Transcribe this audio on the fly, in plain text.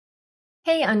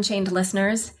Hey, Unchained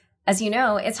listeners. As you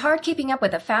know, it's hard keeping up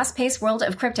with the fast-paced world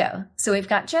of crypto, so we've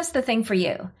got just the thing for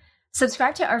you.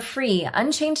 Subscribe to our free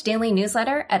Unchained daily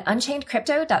newsletter at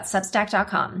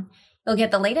unchainedcrypto.substack.com. You'll get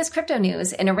the latest crypto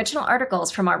news and original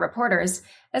articles from our reporters,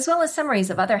 as well as summaries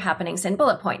of other happenings and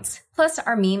bullet points, plus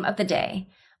our meme of the day,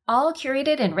 all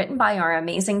curated and written by our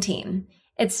amazing team.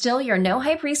 It's still your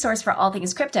no-hype resource for all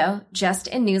things crypto, just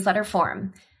in newsletter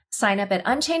form. Sign up at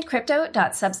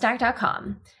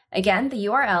unchainedcrypto.substack.com. Again, the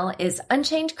URL is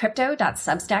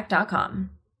unchainedcrypto.substack.com.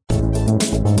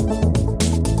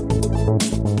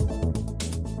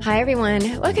 Hi,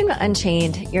 everyone. Welcome to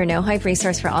Unchained, your no-hype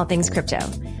resource for all things crypto.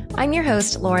 I'm your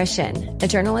host, Laura Shin, a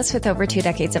journalist with over 2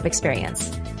 decades of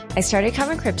experience. I started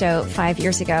covering crypto 5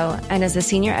 years ago, and as a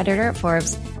senior editor at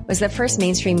Forbes, was the first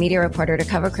mainstream media reporter to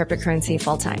cover cryptocurrency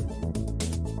full-time.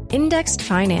 Indexed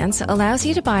Finance allows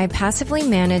you to buy passively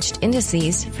managed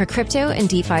indices for crypto and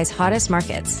DeFi's hottest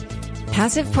markets.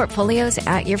 Passive portfolios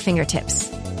at your fingertips.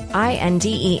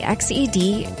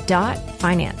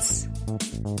 INDEXED.finance.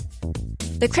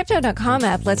 The Crypto.com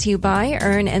app lets you buy,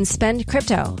 earn, and spend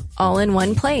crypto all in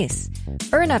one place.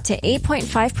 Earn up to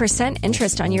 8.5%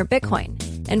 interest on your Bitcoin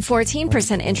and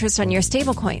 14% interest on your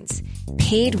stablecoins,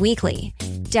 paid weekly.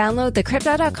 Download the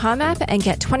Crypto.com app and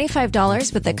get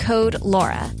 $25 with the code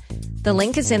LAURA. The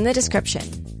link is in the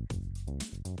description.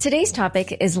 Today's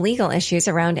topic is legal issues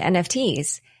around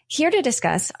NFTs. Here to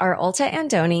discuss are Olta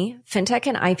Andoni, fintech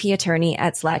and IP attorney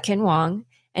at Zlatkin Wong,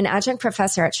 an adjunct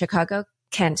professor at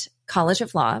Chicago-Kent College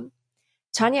of Law,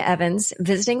 Tanya Evans,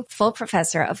 visiting full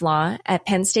professor of law at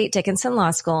Penn State Dickinson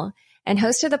Law School and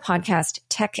host of the podcast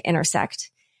Tech Intersect,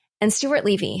 and Stuart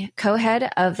Levy,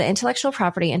 co-head of the intellectual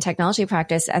property and technology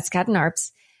practice at Skadden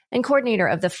Arps and coordinator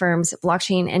of the firm's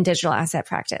blockchain and digital asset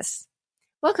practice.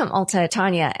 Welcome, Olta,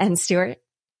 Tanya, and Stuart.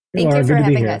 Thank you for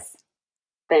having us.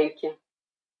 Thank you.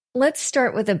 Let's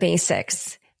start with the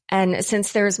basics. And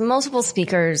since there's multiple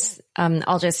speakers,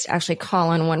 I'll just actually call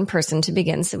on one person to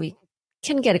begin so we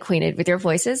can get acquainted with your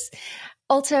voices.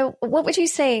 Olta, what would you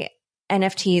say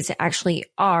NFTs actually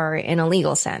are in a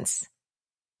legal sense?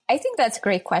 I think that's a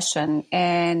great question.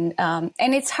 And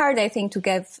it's hard, I think, to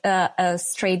give a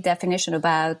straight definition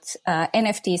about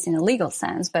NFTs in a legal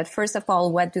sense. But first of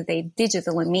all, what do they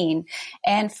digitally mean?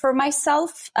 And for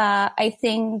myself, I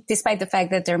think despite the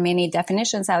fact that there are many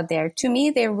definitions out there, to me,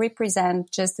 they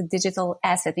represent just a digital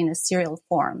asset in a serial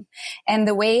form. And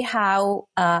the way how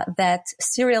that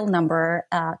serial number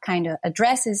kind of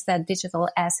addresses that digital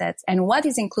asset and what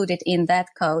is included in that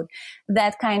code,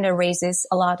 that kind of raises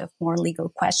a lot of more legal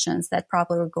questions that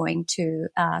probably we're going to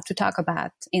talk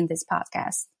about in this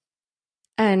podcast.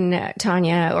 And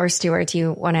Tanya or Stuart, do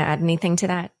you want to add anything to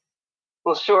that?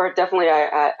 Well, sure. Definitely.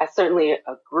 I certainly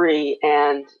agree.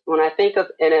 And when I think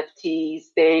of NFTs,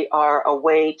 they are a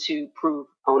way to prove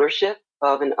ownership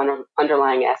of an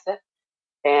underlying asset.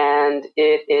 And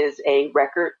it is a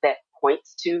record that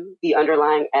points to the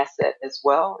underlying asset as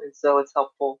well. And so it's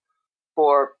helpful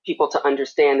for people to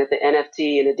understand that the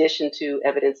NFT, in addition to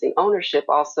evidencing ownership,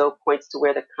 also points to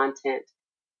where the content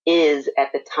is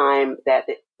at the time that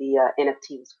the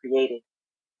NFT was created.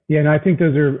 Yeah, and I think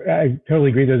I totally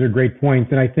agree. Those are great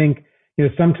points. And I think,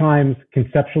 sometimes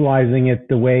conceptualizing it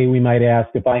the way we might ask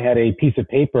if I had a piece of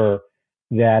paper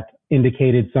that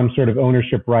indicated some sort of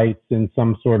ownership rights in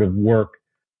some sort of work,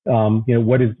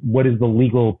 what does the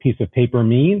legal piece of paper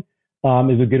mean?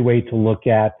 Is a good way to look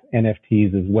at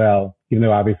NFTs as well, even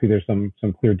though obviously there's some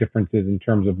clear differences in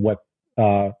terms of what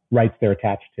rights they're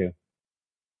attached to.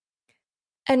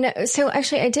 And so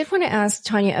actually, I did want to ask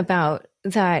Tanya about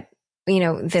that,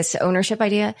 this ownership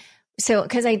idea. So,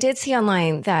 because I did see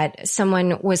online that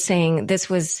someone was saying this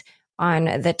was on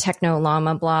the Techno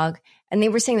Llama blog, and they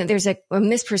were saying that there's a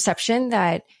misperception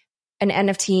that an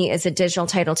NFT is a digital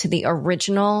title to the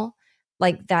original,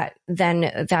 like that,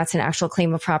 then that's an actual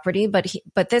claim of property.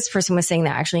 But this person was saying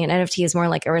that actually an NFT is more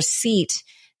like a receipt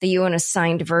that you own a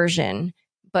signed version,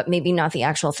 but maybe not the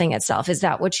actual thing itself. Is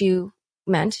that what you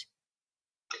meant?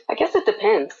 I guess it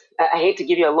depends. I hate to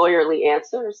give you a lawyerly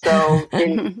answer. So,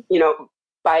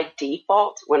 by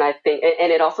default, when I think,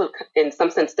 and it also in some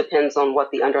sense depends on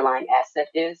what the underlying asset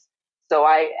is. So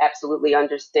I absolutely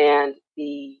understand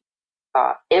the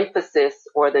emphasis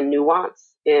or the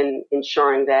nuance in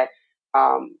ensuring that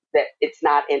that it's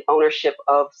not an ownership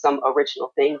of some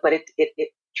original thing, but it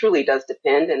truly does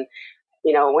depend. And,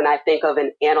 when I think of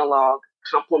an analog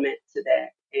complement to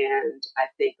that, and I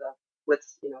think of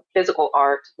physical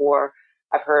art, or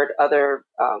I've heard other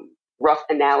rough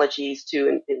analogies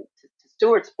to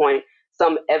Stuart's point,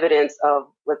 some evidence of,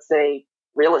 let's say,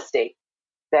 real estate,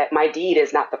 that my deed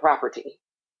is not the property,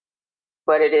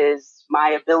 but it is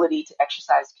my ability to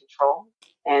exercise control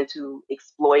and to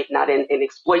exploit, not in an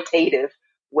exploitative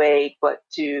way, but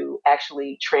to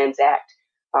actually transact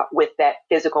with that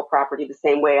physical property the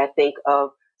same way I think of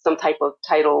some type of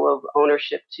title of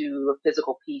ownership to a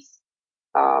physical piece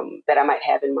that I might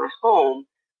have in my home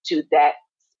to that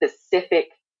specific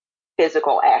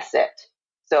physical asset.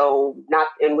 So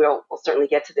and we'll certainly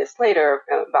get to this later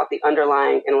about the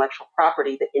underlying intellectual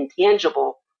property, the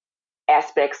intangible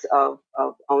aspects of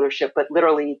ownership, but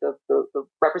literally the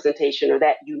representation or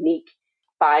that unique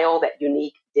file, that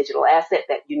unique digital asset,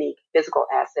 that unique physical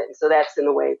asset. And so that's in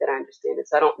the way that I understand it.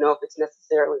 So I don't know if it's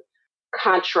necessarily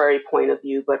contrary point of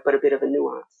view, but a bit of a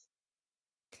nuance.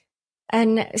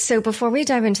 And so before we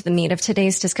dive into the meat of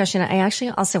today's discussion, I actually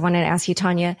also wanted to ask you,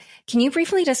 Tanya, can you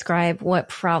briefly describe what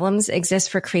problems exist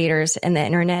for creators in the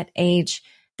internet age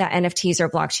that NFTs or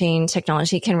blockchain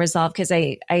technology can resolve? Because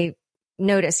I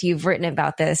notice you've written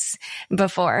about this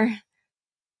before.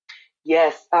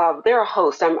 Yes, there are a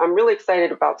host. I'm really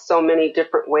excited about so many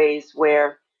different ways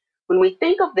where when we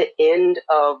think of the end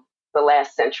of the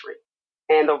last century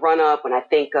and the run up, when I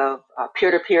think of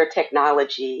peer-to-peer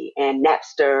technology and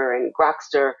Napster and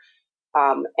Grokster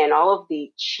and all of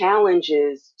the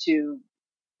challenges to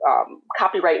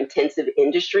copyright intensive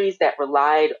industries that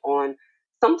relied on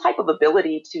some type of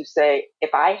ability to say,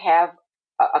 if I have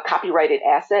a copyrighted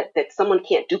asset, that someone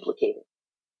can't duplicate it.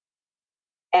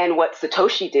 And what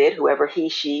Satoshi did, whoever he,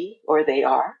 she, or they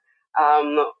are,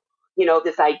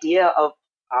 this idea of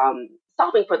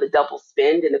solving for the double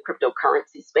spend in the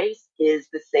cryptocurrency space is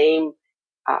the same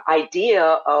idea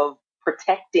of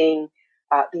protecting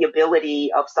the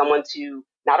ability of someone to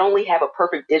not only have a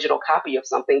perfect digital copy of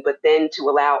something, but then to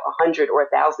allow 100 or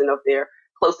 1,000 of their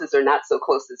closest or not so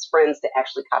closest friends to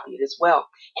actually copy it as well.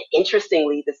 And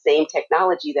interestingly, the same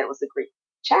technology that was a great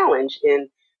challenge in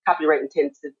copyright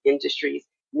intensive industries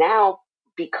now,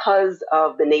 because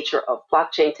of the nature of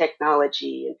blockchain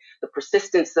technology and the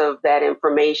persistence of that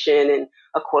information in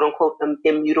a quote unquote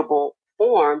immutable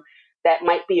form, that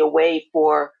might be a way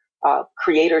for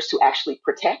creators to actually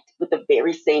protect with the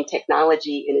very same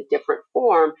technology in a different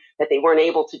form that they weren't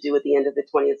able to do at the end of the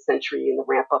 20th century and the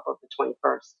ramp up of the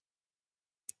 21st.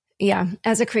 Yeah,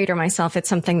 as a creator myself, it's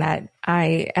something that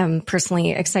I am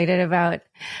personally excited about.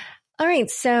 All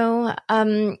right, so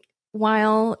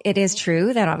while it is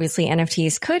true that obviously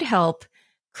NFTs could help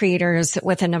creators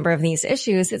with a number of these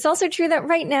issues, it's also true that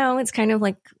right now it's kind of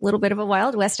like a little bit of a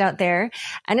Wild West out there.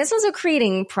 And it's also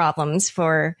creating problems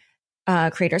for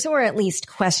creators, or at least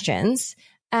questions.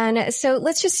 And so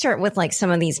let's just start with like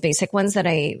some of these basic ones that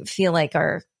I feel like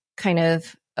are kind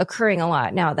of occurring a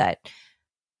lot now that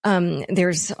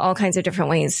there's all kinds of different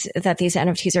ways that these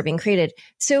NFTs are being created.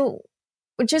 So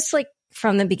just like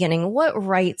from the beginning, what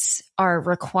rights are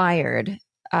required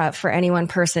for any one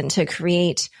person to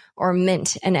create or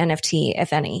mint an NFT,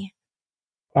 if any?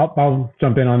 I'll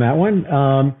jump in on that one.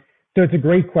 So it's a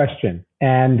great question.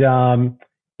 And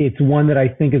it's one that I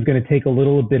think is going to take a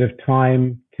little bit of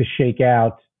time to shake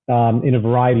out in a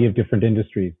variety of different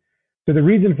industries. So the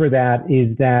reason for that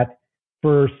is that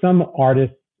for some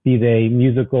artists, be they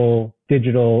musical,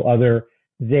 digital, other,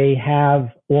 they have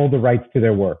all the rights to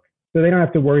their work. So they don't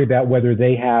have to worry about whether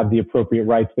they have the appropriate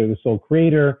rights. They're the sole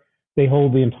creator. They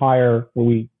hold the entire, what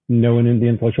we know in the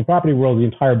intellectual property world, the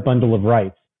entire bundle of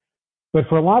rights. But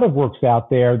for a lot of works out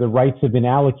there, the rights have been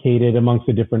allocated amongst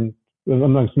a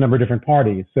number of different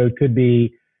parties. So it could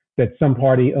be that some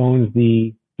party owns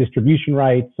the distribution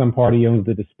rights, some party owns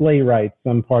the display rights,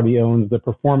 some party owns the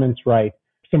performance right,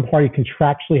 some party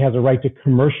contractually has a right to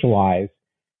commercialize.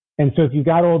 And so if you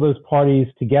got all those parties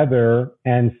together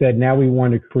and said, now we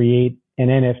want to create an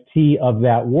NFT of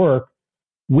that work,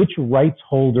 which rights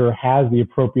holder has the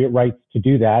appropriate rights to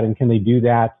do that? And can they do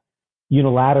that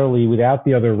unilaterally without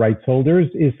the other rights holders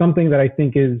is something that I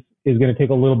think is going to take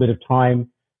a little bit of time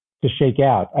to shake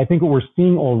out. I think what we're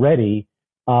seeing already,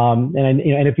 and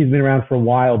NFT's been around for a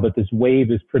while, but this wave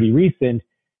is pretty recent,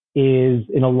 is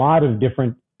in a lot of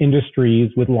different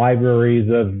industries with libraries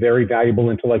of very valuable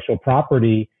intellectual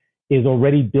property is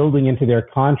already building into their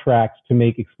contracts to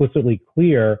make explicitly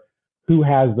clear who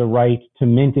has the right to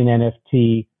mint an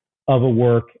NFT of a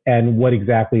work and what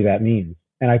exactly that means.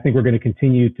 And I think we're going to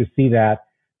continue to see that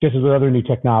just as with other new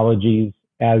technologies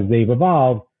as they've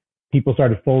evolved, people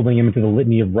started folding them into the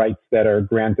litany of rights that are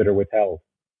granted or withheld.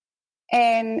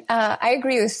 And I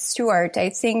agree with Stuart.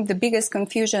 I think the biggest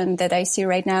confusion that I see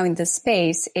right now in this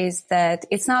space is that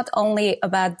it's not only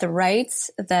about the rights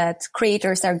that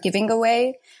creators are giving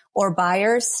away or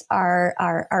buyers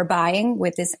are buying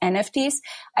with these NFTs.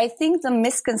 I think the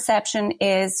misconception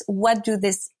is, what do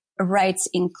these rights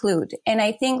include? And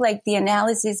I think like the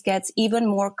analysis gets even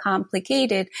more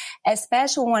complicated,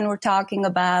 especially when we're talking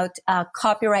about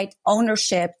copyright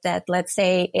ownership that, let's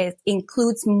say, it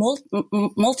includes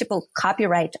multiple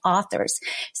copyright authors.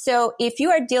 So if you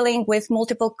are dealing with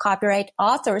multiple copyright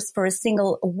authors for a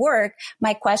single work,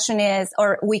 my question is,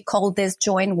 or we call this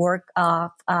joint work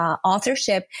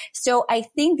authorship. So I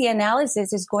think the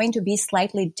analysis is going to be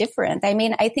slightly different. I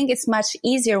mean, I think it's much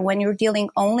easier when you're dealing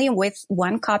only with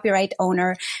one copyright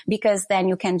owner, because then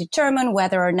you can determine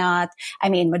whether or not, I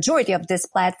mean, majority of these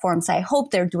platforms, I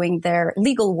hope they're doing their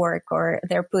legal work or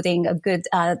they're putting a good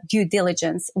due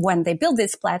diligence when they build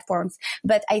these platforms.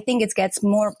 But I think it gets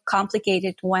more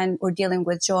complicated when we're dealing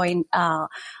with joint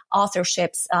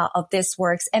authorships of these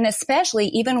works, and especially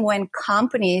even when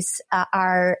companies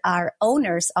are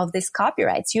owners of these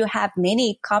copyrights. You have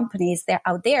many companies that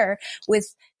are out there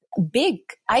with big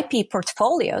IP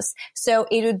portfolios. So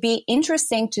it would be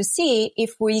interesting to see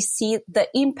if we see the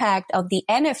impact of the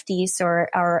NFTs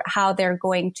or how they're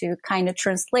going to kind of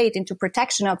translate into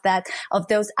protection of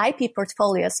those IP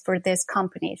portfolios for these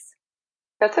companies.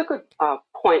 That's a good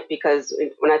point, because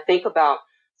when I think about,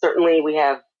 certainly we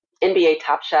have NBA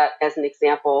Top Shot as an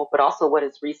example, but also what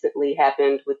has recently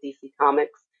happened with DC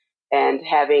Comics and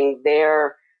having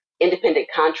their independent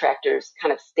contractors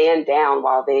kind of stand down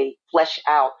while they flesh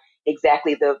out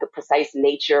exactly the precise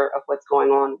nature of what's going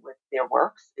on with their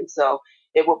works. And so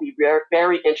it will be very,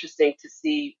 very interesting to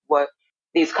see what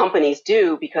these companies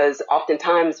do, because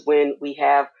oftentimes when we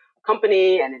have a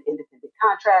company and an independent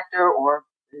contractor or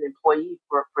an employee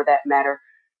for that matter,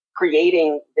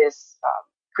 creating this,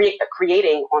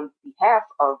 creating on behalf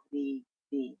of the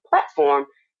platform,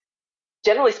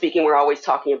 generally speaking, we're always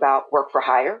talking about work for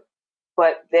hire,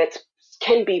 but that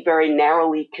can be very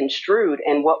narrowly construed.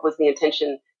 And what was the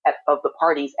intention of the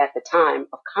parties at the time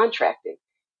of contracting?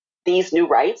 These new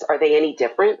rights, are they any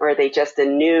different, or are they just a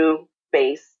new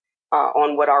base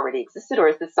on what already existed, or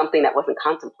is this something that wasn't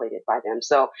contemplated by them?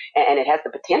 So, and it has the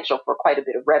potential for quite a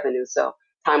bit of revenue. So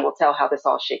time will tell how this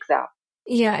all shakes out.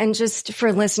 Yeah. And just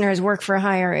for listeners, work for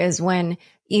hire is when,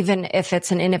 even if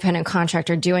it's an independent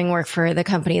contractor doing work for the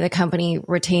company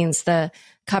retains the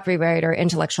copyright or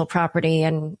intellectual property,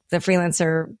 and the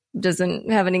freelancer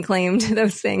doesn't have any claim to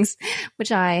those things,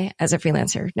 which I, as a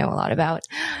freelancer, know a lot about.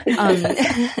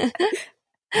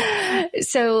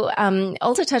 So,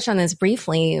 Ulta touched on this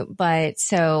briefly, but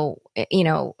so,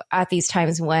 at these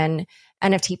times when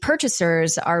NFT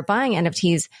purchasers are buying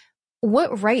NFTs,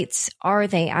 what rights are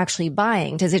they actually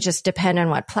buying? Does it just depend on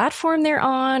what platform they're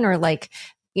on, or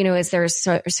is there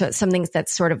something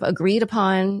that's sort of agreed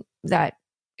upon that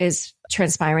is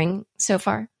transpiring so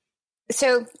far?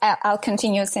 So I'll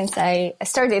continue since I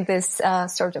started this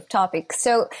sort of topic.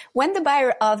 So when the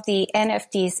buyer of the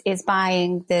NFTs is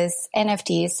buying this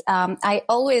NFTs, I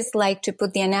always like to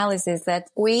put the analysis that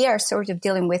we are sort of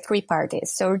dealing with three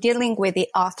parties. So we're dealing with the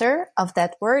author of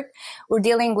that work, we're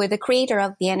dealing with the creator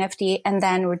of the NFT, and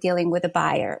then we're dealing with the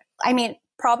buyer. I mean,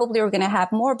 probably we're going to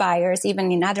have more buyers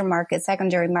even in other markets,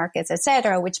 secondary markets,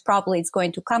 etc., which probably is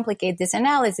going to complicate this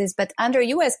analysis. But under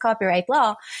U.S. copyright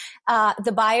law,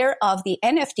 the buyer of the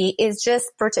NFT is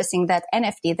just purchasing that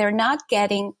NFT. They're not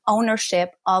getting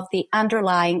ownership of the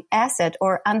underlying asset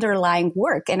or underlying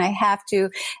work. And I have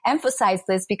to emphasize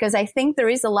this because I think there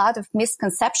is a lot of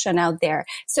misconception out there.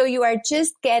 So you are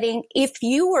just getting, if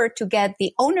you were to get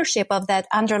the ownership of that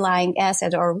underlying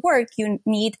asset or work, you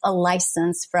need a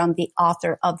license from the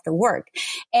author of the work.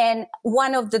 And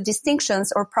one of the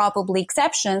distinctions or probably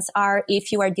exceptions are if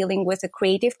you are dealing with a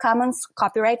Creative Commons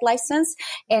copyright license.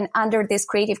 And under this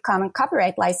Creative Commons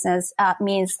copyright license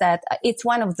means that it's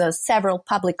one of the several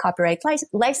public copyright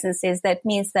licenses. That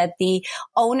means that the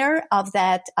owner of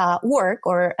that work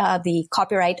or the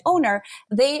copyright owner,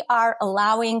 they are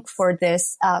allowing for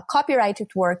this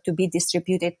copyrighted work to be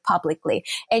distributed publicly.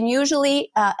 And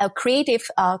usually a Creative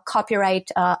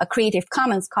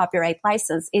Commons copyright license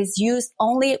is used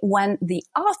only when the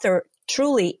author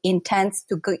truly intends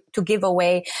to give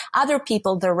away other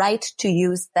people the right to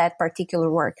use that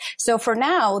particular work. So for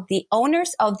now, the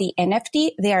owners of the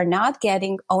NFT, they are not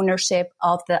getting ownership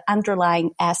of the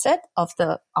underlying asset of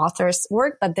the author's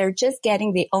work, but they're just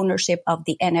getting the ownership of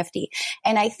the NFT.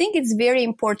 And I think it's very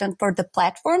important for the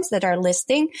platforms that are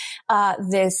listing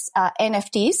this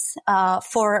NFTs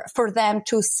for them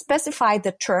to specify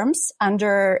the terms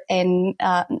under, and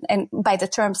by the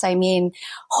terms I mean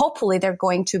hopefully they're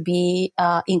going to be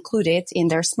included in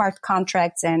their smart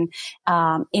contracts, and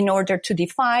in order to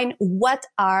define what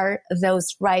are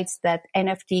those rights that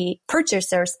NFT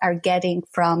purchasers are getting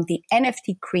from the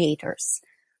NFT creators.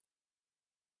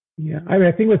 Yeah,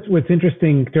 I think what's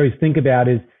interesting to always think about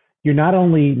is you're not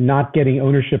only not getting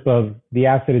ownership of the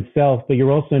asset itself, but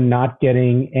you're also not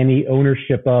getting any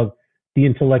ownership of the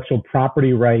intellectual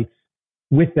property rights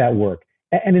with that work.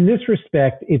 And in this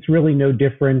respect, it's really no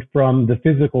different from the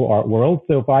physical art world.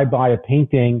 So if I buy a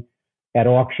painting at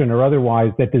auction or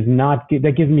otherwise, that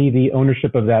gives me the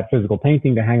ownership of that physical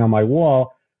painting to hang on my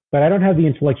wall, but I don't have the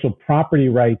intellectual property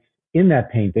rights in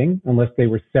that painting unless they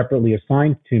were separately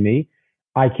assigned to me.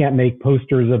 I can't make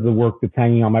posters of the work that's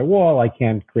hanging on my wall. I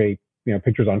can't create,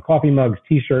 pictures on coffee mugs,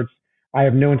 t-shirts. I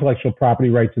have no intellectual property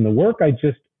rights in the work. I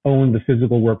just own the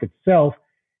physical work itself.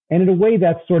 And in a way,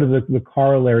 that's sort of the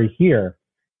corollary here.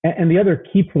 And the other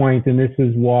key point, and this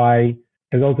is why,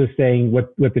 as Olta is saying,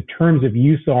 what the terms of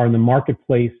use are in the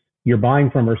marketplace you're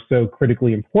buying from are so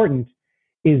critically important,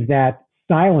 is that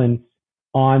silence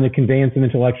on the conveyance of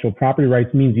intellectual property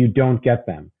rights means you don't get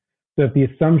them. So if the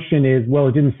assumption is, well,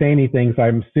 it didn't say anything, so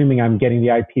I'm assuming I'm getting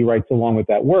the IP rights along with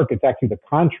that work, it's actually the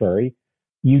contrary.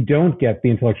 You don't get the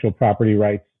intellectual property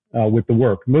rights with the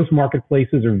work. Most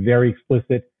marketplaces are very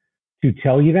explicit to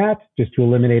tell you that, just to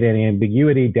eliminate any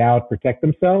ambiguity, doubt, protect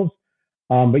themselves.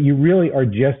 But you really are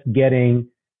just getting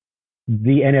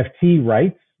the NFT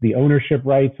rights, the ownership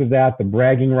rights of that, the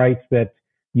bragging rights that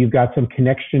you've got some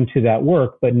connection to that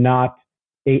work, but not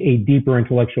a deeper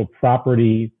intellectual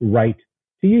property right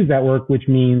to use that work, which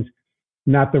means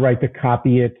not the right to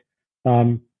copy it,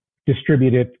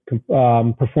 distribute it,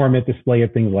 perform it, display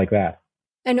it, things like that.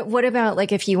 And what about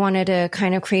like if you wanted to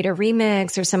kind of create a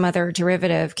remix or some other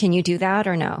derivative, can you do that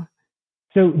or no?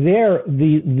 So there,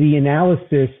 the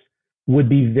analysis would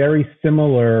be very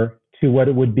similar to what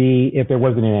it would be if there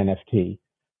wasn't an NFT.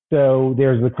 So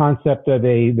there's the concept of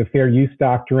the fair use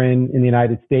doctrine in the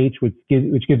United States, which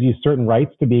gives you certain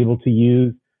rights to be able to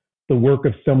use the work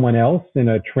of someone else in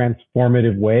a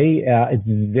transformative way. It's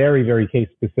very, very case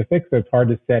specific, so it's hard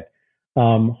to set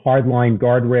hardline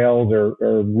guardrails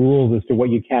or rules as to what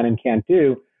you can and can't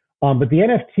do. But the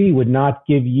NFT would not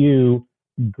give you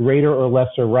greater or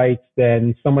lesser rights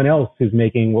than someone else who's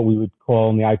making what we would call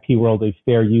in the IP world a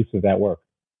fair use of that work.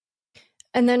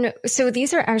 And then, so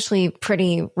these are actually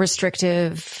pretty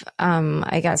restrictive,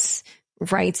 I guess,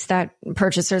 rights that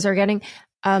purchasers are getting.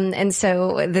 And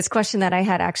so this question that I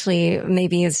had actually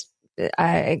maybe is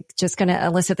just going to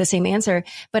elicit the same answer.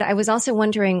 But I was also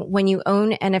wondering, when you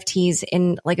own NFTs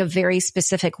in like a very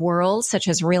specific world, such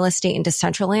as real estate and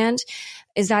Decentraland,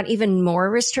 is that even more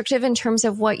restrictive in terms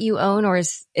of what you own, or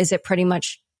is it pretty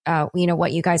much,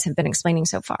 what you guys have been explaining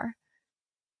so far?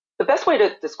 The best way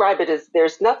to describe it is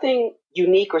there's nothing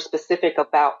unique or specific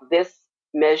about this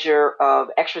measure of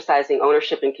exercising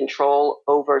ownership and control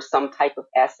over some type of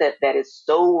asset that is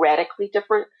so radically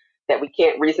different that we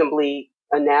can't reasonably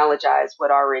analogize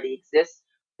what already exists.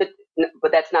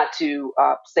 But that's not to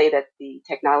say that the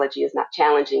technology is not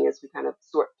challenging as we kind of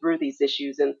sort through these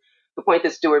issues. And the point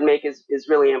that Stuart makes is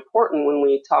really important when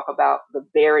we talk about the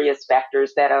various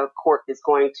factors that a court is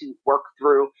going to work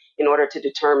through in order to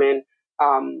determine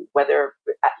whether,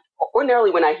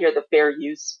 ordinarily when I hear the fair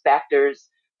use factors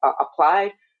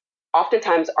applied,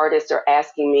 oftentimes artists are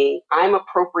asking me, I'm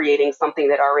appropriating something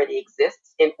that already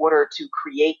exists in order to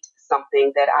create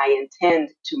something that I intend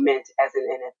to mint as an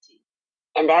NFT.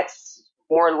 And that's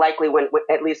more likely when,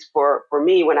 at least for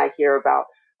me, when I hear about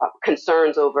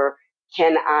concerns over,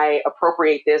 can I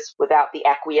appropriate this without the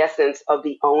acquiescence of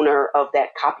the owner of that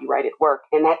copyrighted work?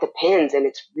 And that depends, and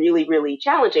it's really, really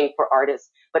challenging for artists.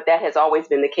 But that has always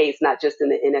been the case, not just in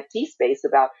the NFT space,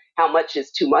 about how much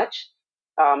is too much.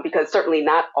 Because certainly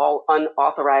not all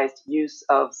unauthorized use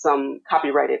of some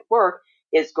copyrighted work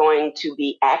is going to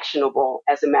be actionable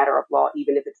as a matter of law,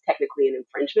 even if it's technically an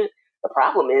infringement. The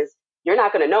problem is you're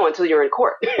not going to know until you're in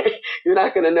court. You're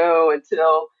not going to know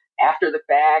until after the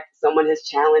fact someone has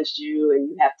challenged you, and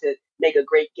you have to make a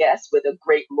great guess with a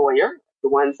great lawyer, the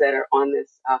ones that are on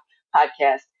this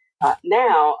podcast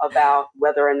now, about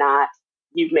whether or not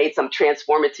you've made some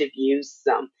transformative use.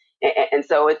 And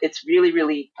so it's really,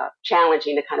 really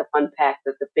challenging to kind of unpack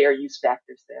the fair use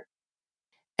factors there.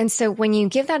 And so when you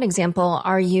give that example,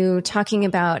 are you talking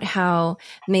about how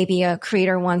maybe a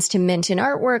creator wants to mint an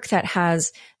artwork that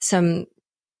has some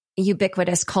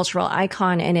ubiquitous cultural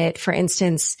icon in it, for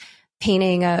instance,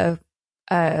 painting a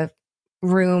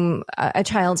room, a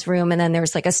child's room, and then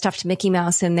there's like a stuffed Mickey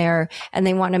Mouse in there, and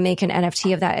they want to make an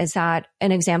NFT of that? Is that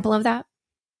an example of that?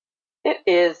 It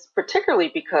is,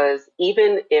 particularly because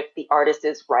even if the artist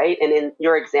is right, and in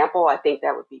your example, I think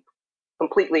that would be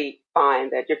completely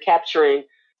fine, that you're capturing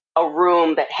a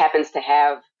room that happens to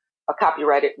have a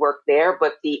copyrighted work there,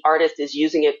 but the artist is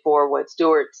using it for what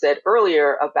Stuart said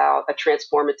earlier about a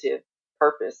transformative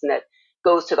purpose. And that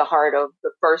goes to the heart of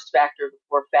the first factor, the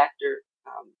fourth factor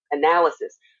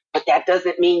analysis. But that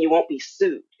doesn't mean you won't be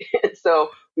sued. So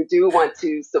we do want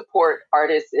to support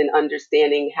artists in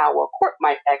understanding how a court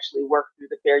might actually work through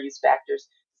the fair use factors,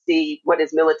 see what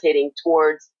is militating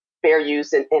towards fair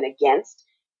use and against.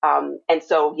 And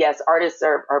so, yes, artists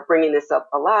are bringing this up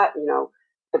a lot. You know,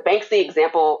 the Banksy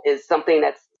example is something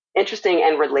that's interesting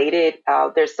and related.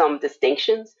 There's some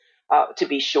distinctions, to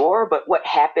be sure, but what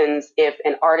happens if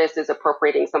an artist is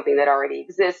appropriating something that already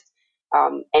exists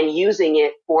and using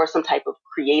it for some type of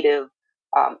creative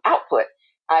output?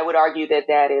 I would argue that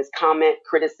that is comment,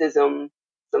 criticism.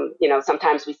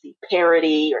 Sometimes we see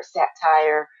parody or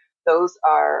satire. Those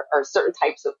are certain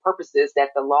types of purposes that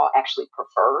the law actually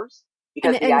prefers.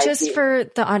 And just for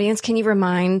the audience, can you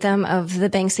remind them of the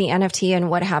Banksy NFT and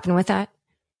what happened with that?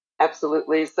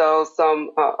 Absolutely. So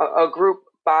a group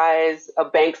buys a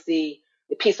Banksy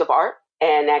piece of art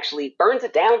and actually burns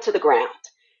it down to the ground.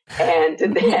 And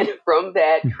then from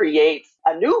that creates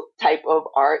a new type of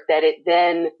art that it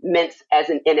then mints as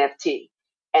an NFT.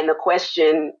 And the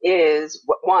question is,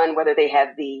 one, whether they have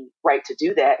the right to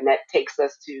do that. And that takes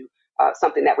us to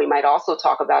something that we might also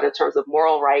talk about in terms of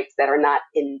moral rights that are not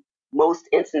in most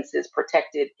instances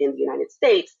protected in the United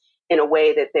States in a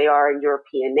way that they are in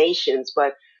European nations.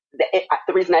 But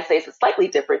the reason I say it's a slightly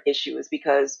different issue is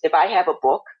because if I have a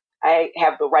book, I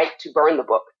have the right to burn the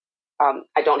book.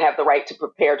 I don't have the right to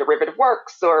prepare derivative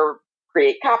works or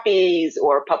create copies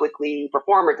or publicly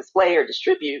perform or display or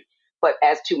distribute. But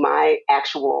as to my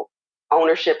actual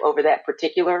ownership over that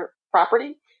particular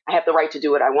property, I have the right to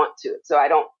do what I want to. So I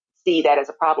don't see that as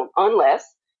a problem unless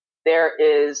there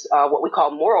is what we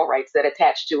call moral rights that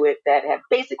attach to it that have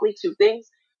basically two things.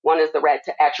 One is the right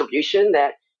to attribution,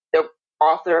 that the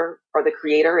author or the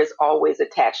creator is always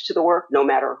attached to the work, no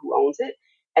matter who owns it.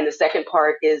 And the second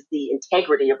part is the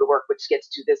integrity of the work, which gets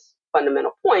to this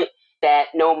fundamental point that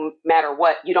no matter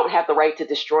what, you don't have the right to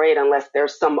destroy it unless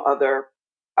there's some other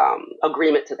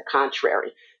agreement to the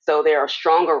contrary. So there are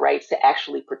stronger rights to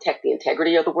actually protect the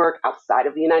integrity of the work outside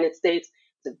of the United States.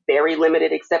 It's a very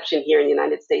limited exception here in the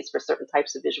United States for certain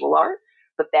types of visual art,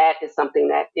 but that is something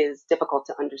that is difficult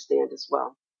to understand as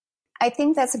well. I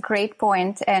think that's a great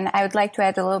point, and I would like to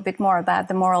add a little bit more about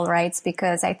the moral rights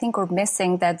because I think we're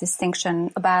missing that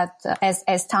distinction about,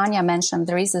 as Tanya mentioned,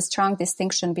 there is a strong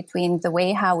distinction between the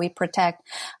way how we protect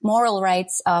moral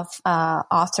rights of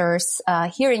authors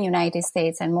here in the United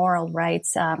States and moral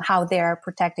rights, how they are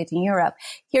protected in Europe.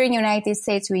 Here in the United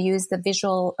States, we use the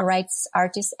Visual Rights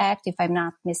Artists Act, if I'm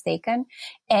not mistaken,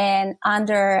 and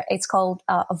it's called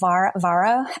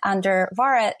VARA. Under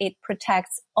VARA, it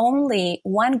protects only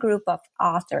one group of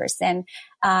authors. And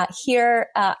here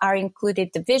are included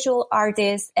the visual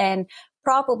artists, and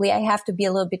probably I have to be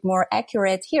a little bit more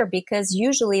accurate here because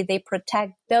usually they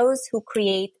protect those who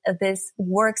create these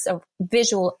works of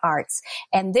visual arts.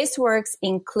 And these works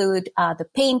include the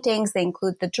paintings, they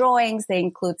include the drawings, they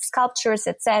include sculptures,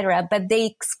 etc. But they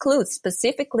exclude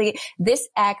specifically, this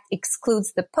act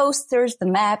excludes the posters, the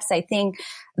maps, I think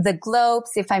the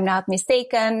globes, if I'm not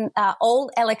mistaken, all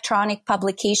electronic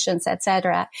publications,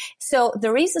 etc. So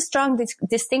there is a strong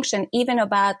distinction even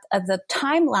about the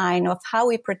timeline of how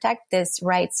we protect these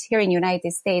rights here in the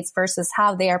United States versus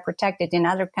how they are protected in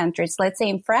other countries. Let's say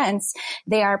in France,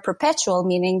 they are perpetual,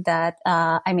 meaning that,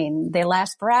 they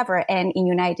last forever. And in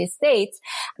United States,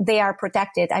 they are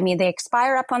protected. They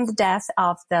expire upon the death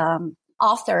of the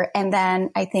author. And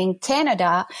then I think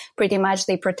Canada, pretty much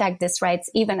they protect these rights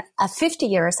even 50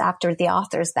 years after the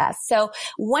author's death. So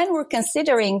when we're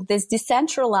considering these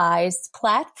decentralized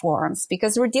platforms,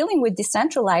 because we're dealing with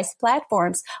decentralized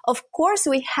platforms, of course,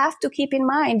 we have to keep in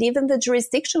mind even the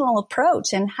jurisdictional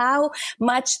approach and how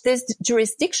much this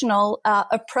jurisdictional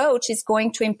approach is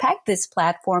going to impact these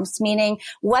platforms, meaning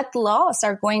what laws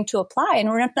are going to apply. And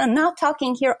we're not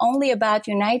talking here only about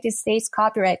United States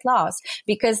copyright laws,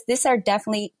 because these are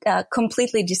definitely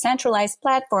completely decentralized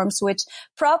platforms, which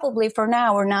probably for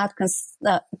now we're not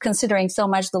considering so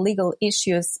much the legal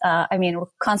issues. We're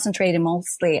concentrating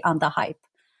mostly on the hype.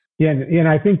 Yeah, and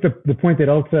I think the point that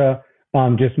Elsa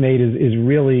just made is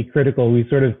really critical. We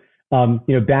sort of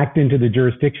backed into the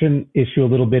jurisdiction issue a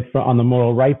little bit on the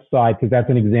moral rights side, because that's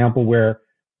an example where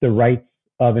the rights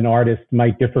of an artist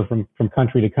might differ from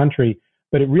country to country.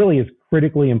 But it really is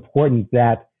critically important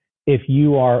that if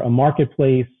you are a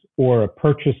marketplace or a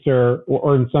purchaser,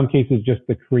 or in some cases just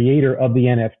the creator of the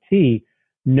NFT,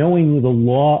 knowing the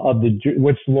law of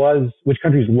which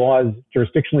country's laws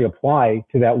jurisdictionally apply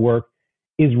to that work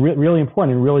is really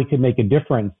important and really could make a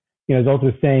difference. As Elsa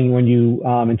was saying, when you,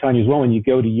 and Tanya as well, when you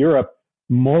go to Europe,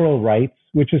 moral rights,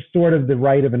 which is sort of the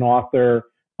right of an author,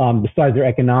 besides their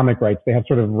economic rights, they have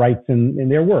sort of rights in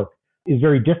their work. is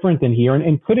very different than here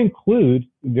and could include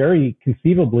very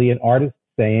conceivably an artist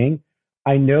saying,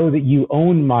 I know that you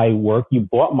own my work, you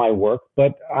bought my work,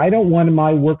 but I don't want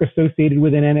my work associated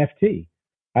with an NFT.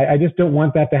 I just don't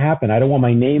want that to happen. I don't want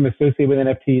my name associated with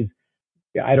NFTs.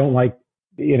 I don't like,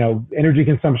 energy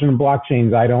consumption in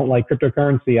blockchains. I don't like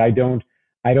cryptocurrency. I don't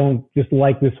just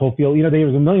like this whole field.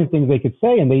 There's a million things they could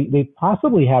say, and they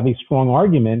possibly have a strong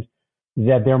argument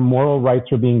that their moral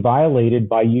rights are being violated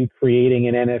by you creating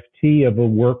an NFT of a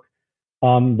work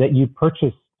that you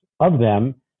purchased of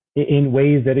them in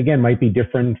ways that, again, might be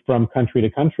different from country to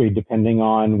country, depending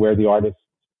on where the artist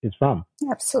is from.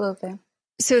 Absolutely.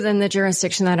 So then the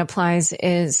jurisdiction that applies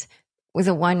is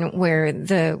the one where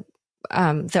the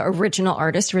original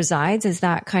artist resides. Is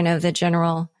that kind of the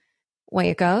general way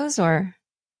it goes, or?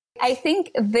 I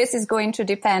think this is going to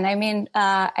depend. I mean,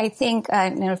 I think,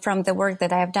 from the work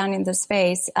that I have done in the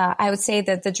space, I would say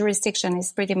that the jurisdiction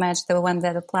is pretty much the one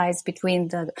that applies between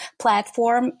the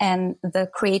platform and the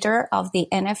creator of the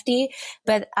NFT.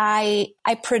 But I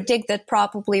predict that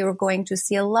probably we're going to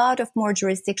see a lot of more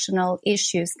jurisdictional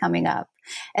issues coming up,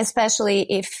 especially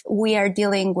if we are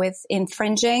dealing with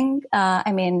infringing.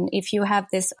 If you have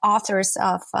these authors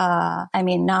of,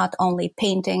 not only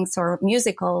paintings or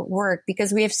musical work,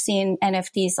 because we have seen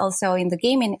NFTs also in the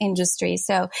gaming industry.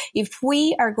 So if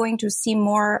we are going to see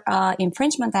more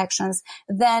infringement actions,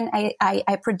 then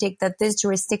I predict that these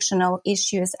jurisdictional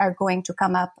issues are going to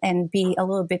come up and be a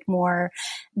little bit more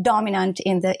dominant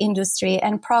in the industry,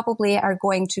 and probably are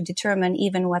going to determine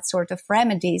even what sort of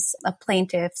remedies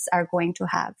plaintiffs are going to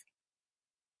have.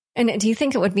 And do you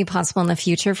think it would be possible in the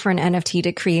future for an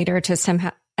NFT creator to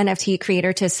somehow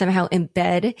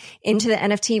embed into the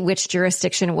NFT which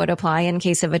jurisdiction would apply in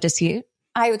case of a dispute?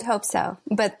 I would hope so,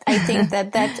 but I think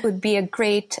that would be a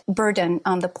great burden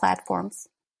on the platforms.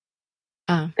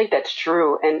 I think that's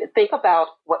true. And think about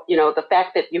what, the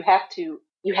fact that you have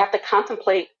to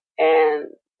contemplate and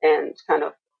kind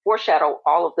of foreshadow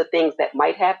all of the things that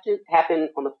might have to happen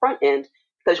on the front end,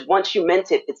 because once you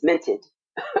mint it, it's minted.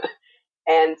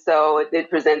 And so it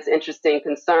presents interesting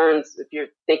concerns. If you're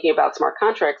thinking about smart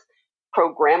contracts,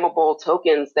 programmable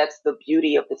tokens, that's the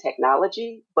beauty of the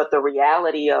technology. But the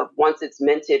reality of once it's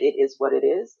minted, it is what it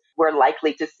is. We're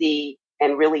likely to see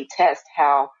and really test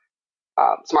how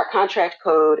smart contract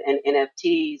code and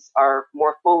NFTs are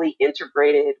more fully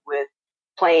integrated with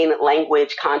plain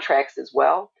language contracts as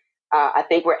well. I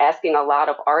think we're asking a lot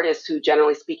of artists who,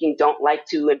 generally speaking, don't like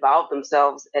to involve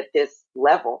themselves at this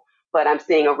level. But I'm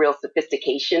seeing a real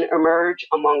sophistication emerge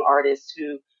among artists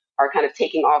who are kind of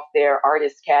taking off their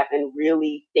artist cap and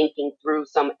really thinking through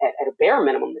some, at a bare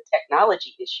minimum, the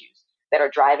technology issues that are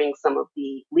driving some of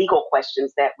the legal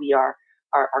questions that we are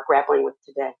grappling with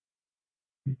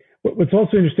today. What's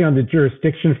also interesting on the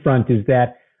jurisdiction front is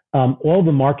that all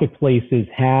the marketplaces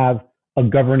have a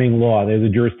governing law. There's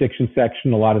a jurisdiction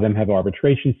section. A lot of them have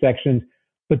arbitration sections.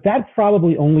 But that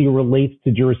probably only relates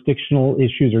to jurisdictional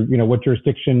issues, or, what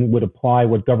jurisdiction would apply,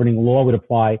 what governing law would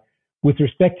apply with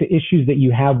respect to issues that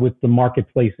you have with the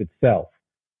marketplace itself.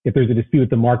 If there's a dispute with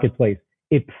the marketplace,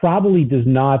 it probably does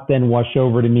not then wash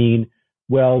over to mean,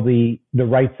 well, the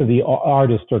rights of the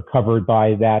artist are covered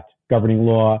by that governing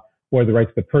law, or the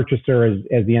rights of the purchaser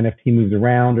as the NFT moves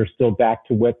around are still back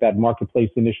to what that marketplace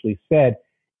initially said.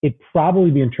 It'd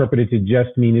probably be interpreted to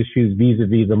just mean issues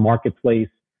vis-a-vis the marketplace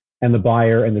and the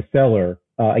buyer and the seller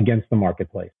against the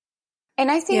marketplace.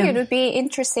 And I think it would be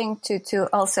interesting to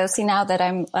also see, now that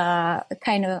I'm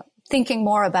kind of thinking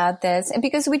more about this,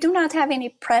 because we do not have any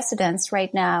precedents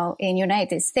right now in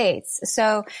United States.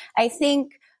 So I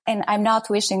think, and I'm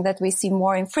not wishing that we see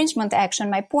more infringement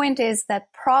action. My point is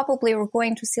that probably we're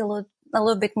going to see a little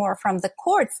bit more from the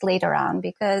courts later on,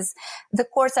 because the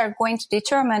courts are going to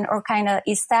determine or kind of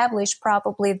establish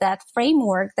probably that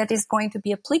framework that is going to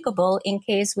be applicable in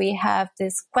case we have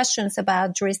these questions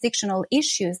about jurisdictional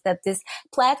issues that these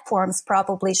platforms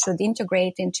probably should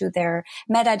integrate into their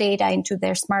metadata, into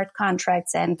their smart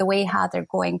contracts, and the way how they're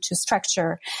going to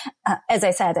structure, as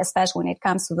I said, especially when it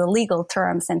comes to the legal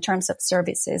terms and terms of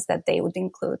services that they would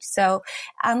include. So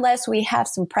unless we have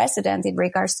some precedent in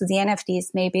regards to the NFTs,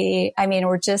 maybe,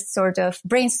 we're just sort of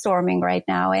brainstorming right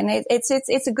now, and it's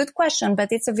a good question, but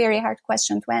it's a very hard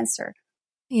question to answer.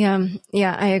 Yeah,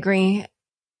 I agree.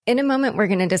 In a moment, we're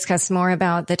going to discuss more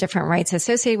about the different rights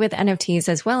associated with NFTs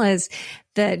as well as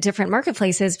the different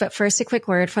marketplaces. But first, a quick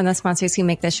word from the sponsors who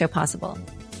make this show possible.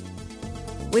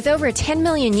 With over 10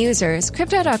 million users,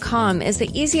 Crypto.com is the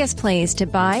easiest place to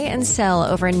buy and sell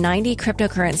over 90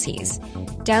 cryptocurrencies.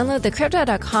 Download the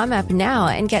Crypto.com app now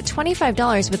and get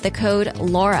 $25 with the code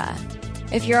LAURA.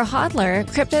 If you're a hodler,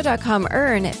 Crypto.com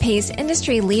Earn pays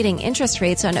industry-leading interest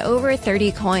rates on over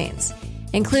 30 coins,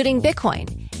 including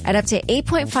Bitcoin, at up to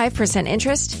 8.5%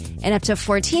 interest and up to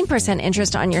 14%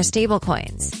 interest on your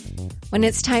stablecoins. When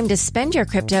it's time to spend your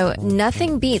crypto,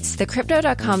 nothing beats the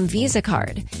Crypto.com Visa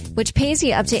card, which pays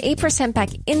you up to 8%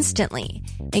 back instantly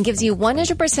and gives you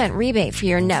 100% rebate for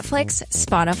your Netflix,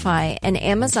 Spotify, and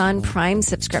Amazon Prime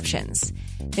subscriptions.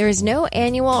 There is no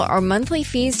annual or monthly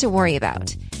fees to worry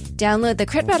about. Download the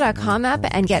Crypto.com app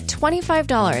and get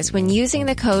 $25 when using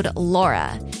the code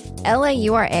LAURA,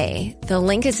 L-A-U-R-A. The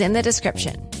link is in the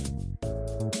description.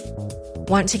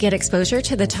 Want to get exposure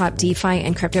to the top DeFi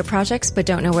and crypto projects but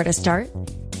don't know where to start?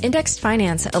 Indexed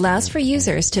Finance allows for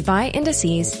users to buy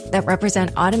indices that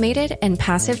represent automated and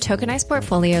passive tokenized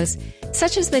portfolios,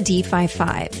 such as the DeFi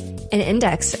 5, an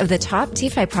index of the top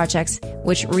DeFi projects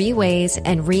which reweighs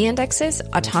and reindexes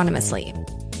autonomously.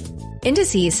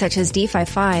 Indices such as DeFi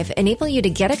 5 enable you to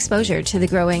get exposure to the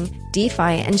growing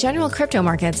DeFi and general crypto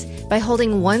markets by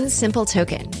holding one simple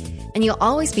token, and you'll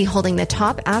always be holding the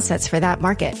top assets for that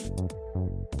market.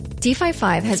 DeFi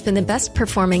 5 has been the best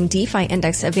performing DeFi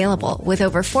index available with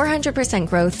over 400%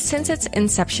 growth since its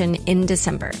inception in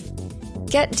December.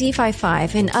 Get DeFi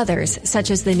 5 and others such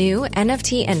as the new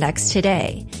NFT index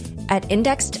today at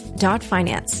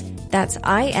indexed.finance. That's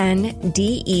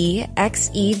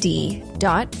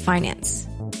INDEXED.finance.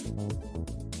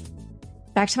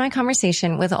 Back to my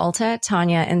conversation with Alta,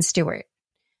 Tanya, and Stuart.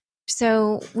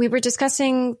 So we were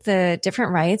discussing the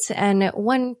different rights, and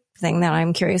one thing that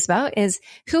I'm curious about is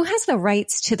who has the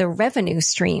rights to the revenue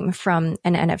stream from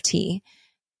an NFT?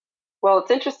 Well,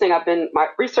 it's interesting. My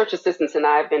research assistants and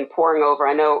I have been poring over.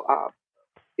 I know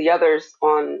the others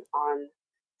on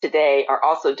today are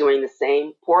also doing the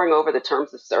same, poring over the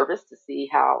terms of service to see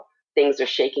how things are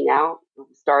shaking out.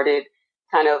 We started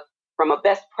kind of from a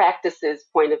best practices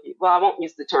point of view. Well, I won't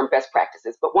use the term best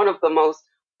practices, but one of the most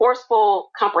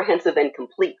forceful, comprehensive, and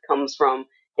complete comes from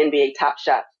NBA Top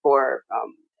Shot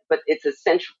but it's a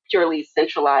purely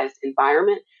centralized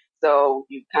environment. So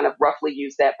you kind of roughly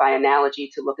use that by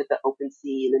analogy to look at the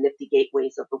OpenSea and the Nifty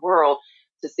gateways of the world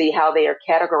to see how they are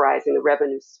categorizing the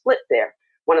revenue split there.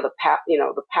 One of the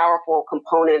powerful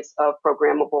components of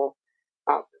programmable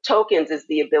tokens is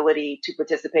the ability to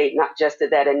participate not just at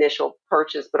that initial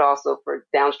purchase, but also for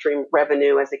downstream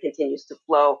revenue as it continues to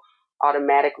flow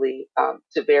automatically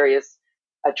to various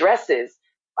addresses.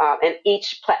 And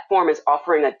each platform is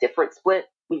offering a different split.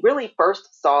 We really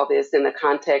first saw this in the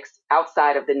context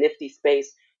outside of the Nifty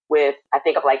space with, I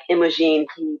think of like Imogene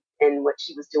Heap and what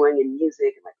she was doing in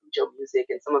music, like Ujo Music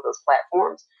and some of those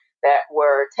platforms that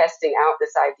were testing out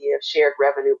this idea of shared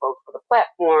revenue, both for the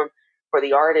platform, for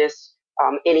the artists,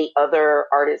 any other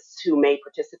artists who may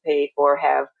participate or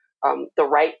have the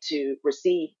right to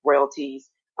receive royalties,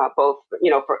 both,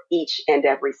 for each and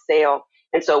every sale.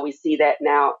 And so we see that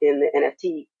now in the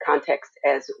NFT context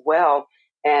as well.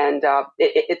 And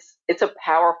it's a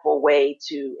powerful way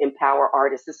to empower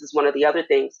artists. This is one of the other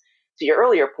things to your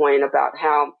earlier point about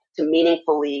how to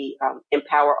meaningfully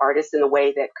empower artists in a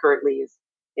way that currently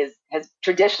has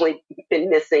traditionally been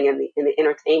missing in the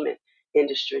entertainment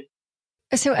industry.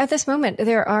 So at this moment,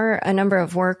 there are a number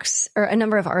of works or a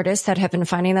number of artists that have been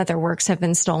finding that their works have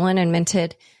been stolen and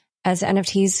minted as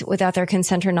NFTs without their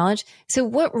consent or knowledge. So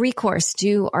what recourse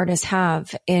do artists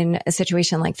have in a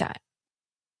situation like that?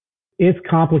 It's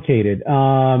complicated.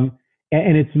 And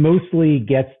it's mostly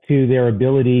gets to their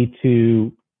ability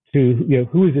to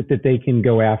who is it that they can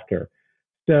go after.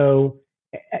 So,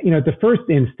 at the first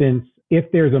instance,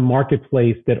 if there's a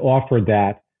marketplace that offered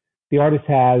that, the artist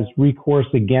has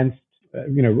recourse against,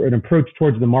 an approach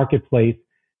towards the marketplace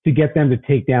to get them to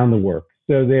take down the work.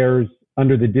 So there's,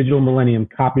 under the Digital Millennium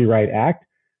Copyright Act,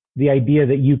 the idea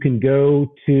that you can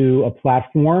go to a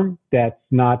platform that's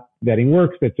not vetting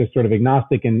works, that's just sort of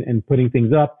agnostic and putting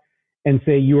things up, and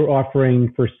say you are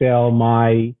offering for sale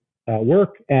my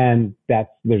work, and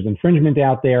there's infringement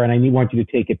out there, and I want you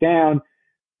to take it down.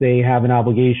 They have an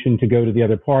obligation to go to the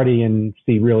other party and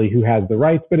see really who has the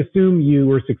rights, but assume you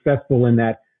were successful in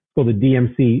that, it's called the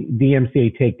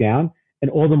DMCA takedown,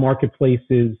 and all the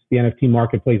marketplaces, the NFT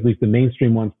marketplace, at least the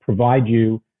mainstream ones, provide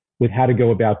you with how to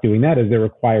go about doing that as they're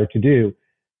required to do.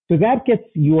 So that gets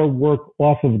your work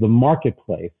off of the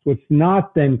marketplace. What's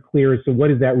not then clear is, so what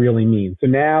does that really mean? So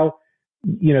now,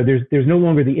 there's no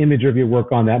longer the image of your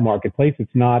work on that marketplace.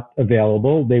 It's not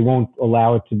available. They won't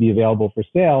allow it to be available for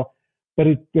sale. But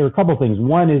there are a couple of things.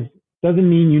 One is, doesn't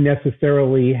mean you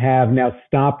necessarily have now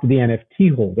stopped the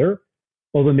NFT holder,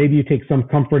 although maybe you take some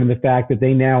comfort in the fact that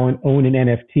they now own an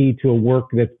NFT to a work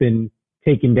that's been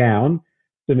taken down.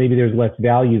 So maybe there's less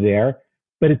value there.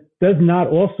 but it does not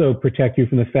also protect you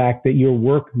from the fact that your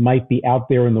work might be out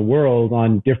there in the world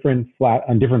on different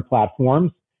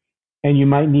platforms, and you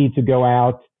might need to go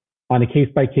out on a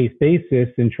case-by-case basis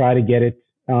and try to get it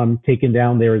taken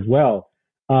down there as well.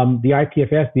 The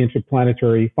IPFS, the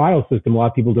Interplanetary File System, a lot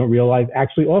of people don't realize,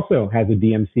 actually also has a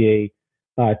DMCA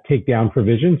takedown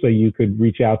provision, so you could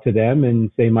reach out to them and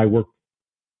say, my work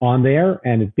on there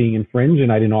and it's being infringed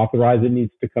and I didn't authorize it,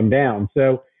 needs to come down.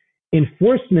 So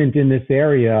enforcement in this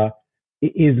area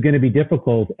is going to be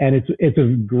difficult, and it's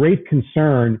a great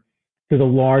concern to the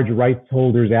large rights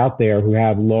holders out there who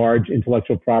have large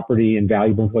intellectual property and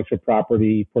valuable intellectual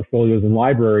property portfolios and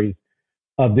libraries.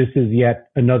 This is yet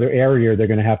another area they're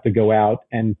going to have to go out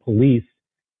and police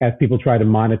as people try to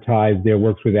monetize their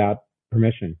works without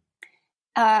permission.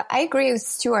 I agree with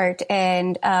Stuart,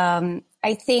 and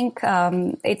I think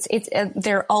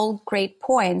they're all great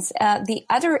points. The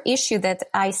other issue that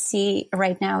I see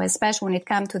right now, especially when it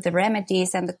comes to the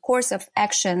remedies and the course of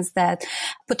actions that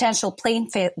potential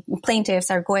plaintiffs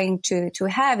are going to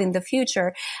have in the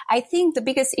future, I think the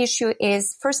biggest issue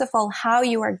is, first of all, how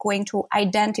you are going to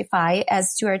identify,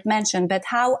 as Stuart mentioned, but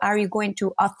how are you going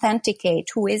to authenticate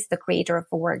who is the creator of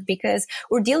the work? Because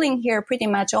we're dealing here pretty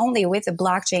much only with a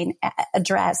blockchain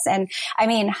address. And I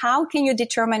mean, how can you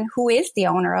determine who is the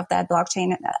owner of that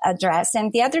blockchain address?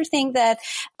 And the other thing that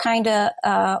kind of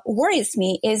worries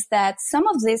me is that some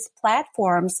of these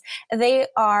platforms, they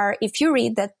are, if you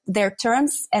read that their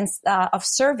terms and of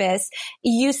service,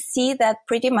 you see that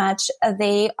pretty much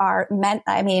they are meant,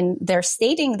 I mean, they're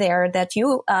stating there that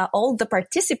you, all the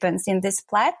participants in these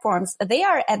platforms, they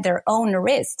are at their own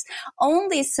risks.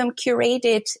 Only some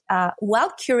curated,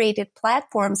 well-curated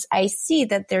platforms, I see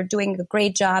that they're doing a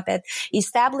great job at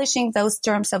establishing those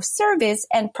terms of service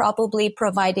and probably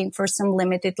providing for some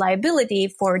limited liability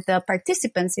for the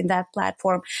participants in that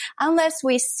platform. Unless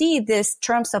we see these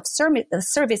terms of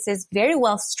services very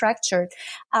well structured,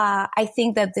 I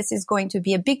think that this is going to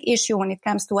be a big issue when it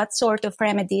comes to what sort of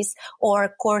remedies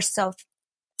or course of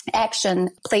action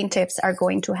plaintiffs are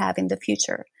going to have in the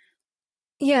future.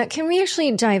 Yeah, can we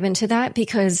actually dive into that?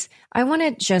 Because I want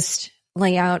to just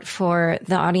lay out for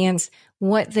the audience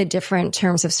what the different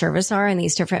terms of service are in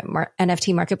these different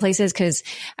NFT marketplaces, because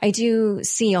I do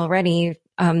see already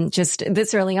just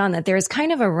this early on that there's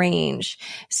kind of a range.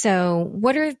 So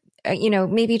what are,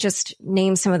 maybe just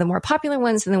name some of the more popular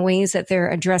ones and the ways that they're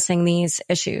addressing these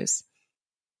issues?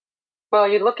 Well,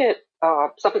 you look at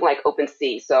something like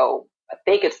OpenSea. So I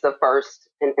think it's the first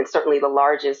and certainly the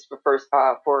largest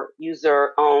for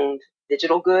user-owned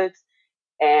digital goods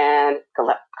and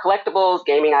collectibles,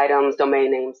 gaming items,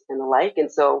 domain names, and the like.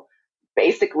 And so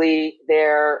basically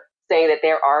they're saying that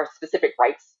there are specific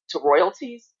rights to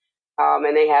royalties,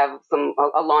 and they have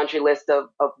a laundry list of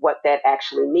what that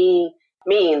actually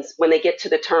means when they get to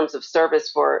the terms of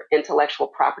service for intellectual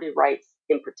property rights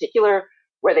in particular.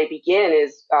 Where they begin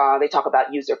is they talk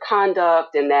about user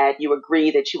conduct and that you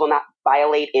agree that you will not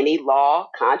violate any law,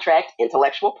 contract,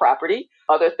 intellectual property,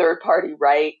 other third-party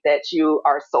right, that you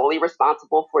are solely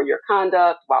responsible for your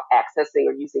conduct while accessing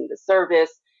or using the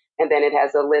service. And then it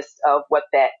has a list of what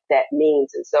that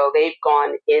means. And so they've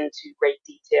gone into great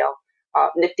detail.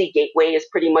 Nifty Gateway is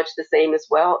pretty much the same as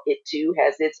well. It too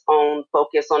has its own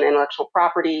focus on intellectual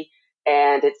property.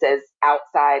 And it says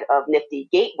outside of Nifty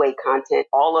Gateway content,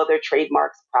 all other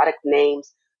trademarks, product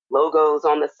names, logos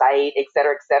on the site, et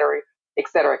cetera,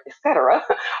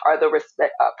 are the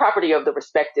property of the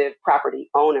respective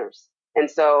property owners. And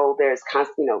so there's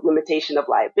limitation of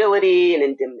liability and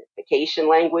indemnification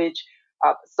language.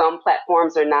 Some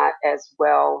platforms are not as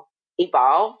well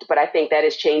evolved, but I think that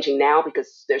is changing now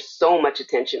because there's so much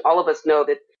attention. All of us know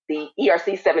that the ERC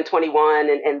 721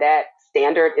 and that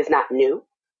standard is not new,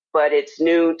 but it's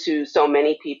new to so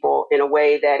many people in a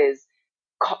way that is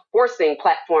forcing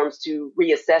platforms to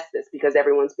reassess this because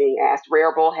everyone's being asked.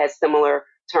 Rarible has similar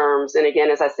terms. And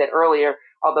again, as I said earlier,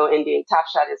 although NBA Top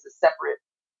Shot is a separate,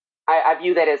 I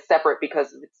view that as separate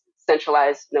because of its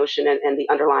centralized notion and the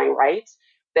underlying rights.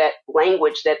 That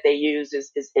language that they use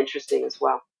is interesting as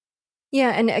well. Yeah.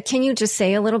 And can you just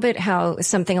say a little bit how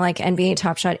something like NBA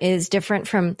Top Shot is different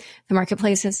from the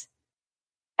marketplaces?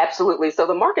 Absolutely. So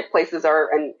the marketplaces are,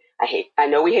 and I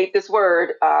know we hate this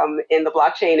word in the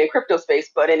blockchain and crypto space,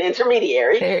 but an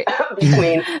intermediary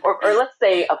between, or let's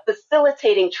say a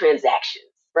facilitating transactions,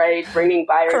 right? Bringing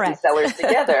buyers Correct. and sellers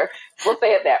together. We'll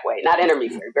say it that way, not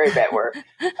intermediary, very bad word.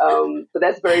 So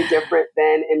that's very different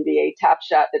than NBA Top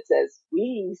Shot that says,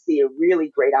 we see a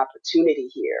really great opportunity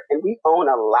here and we own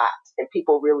a lot and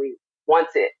people really want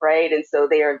it, right? And so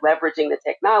they are leveraging the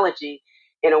technology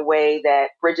in a way that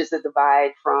bridges the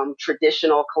divide from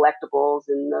traditional collectibles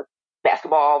in the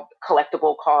basketball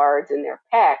collectible cards in their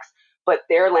packs, but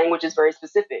their language is very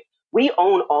specific. We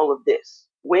own all of this.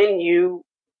 When you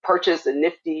purchase a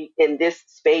Nifty in this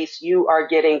space, you are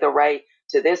getting the right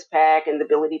to this pack and the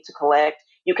ability to collect.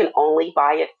 You can only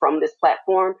buy it from this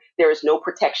platform. There is no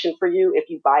protection for you if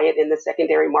you buy it in the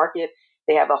secondary market.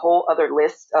 They have a whole other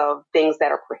list of things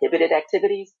that are prohibited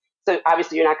activities. So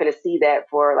obviously you're not going to see that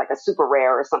for like a super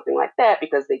rare or something like that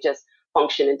because they just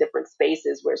function in different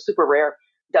spaces, where super rare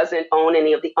doesn't own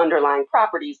any of the underlying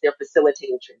properties. They're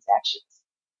facilitating transactions.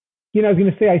 I was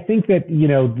going to say, I think that,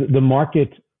 the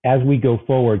market as we go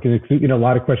forward, because, a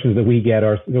lot of questions that we get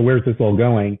are, where's this all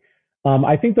going?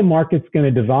 I think the market's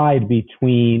going to divide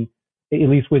between, at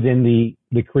least within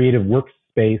the creative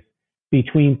workspace,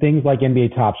 between things like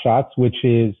NBA Top Shots, which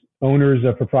is owners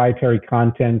of proprietary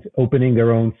content opening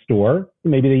their own store.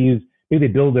 Maybe they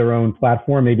build their own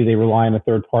platform. Maybe they rely on a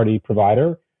third-party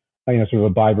provider, sort of a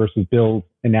buy versus build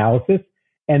analysis.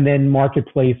 And then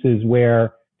marketplaces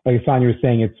where, like Sonia was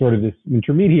saying, it's sort of this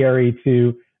intermediary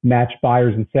to match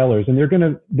buyers and sellers. And they're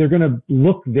going to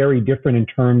look very different in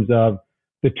terms of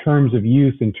the terms of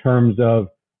use, in terms of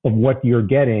what you're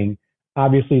getting.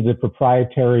 Obviously, the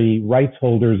proprietary rights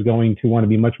holder is going to want to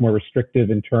be much more restrictive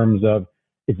in terms of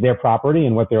it's their property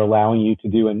and what they're allowing you to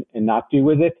do and not do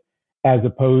with it, as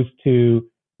opposed to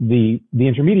the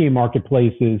intermediate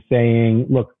marketplaces saying,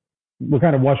 look, we're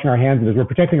kind of washing our hands of this. We're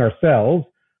protecting ourselves.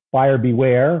 Buyer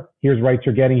beware. Here's rights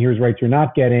you're getting. Here's rights you're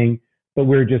not getting. But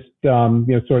we're just,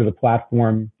 sort of the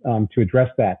platform to address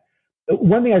that.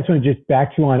 One thing I just want to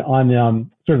back to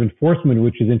on sort of enforcement,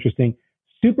 which is interesting.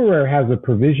 Super Rare has a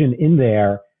provision in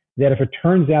there that if it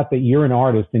turns out that you're an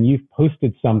artist and you've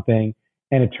posted something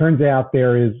and it turns out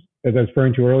there is, as I was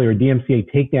referring to earlier, a DMCA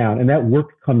takedown, and that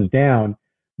work comes down,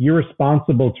 you're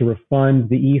responsible to refund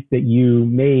the ETH that you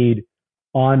made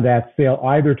on that sale,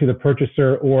 either to the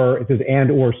purchaser or it says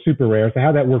and or Super Rare. So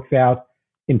how that works out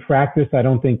in practice, I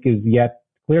don't think is yet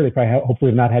clear. They probably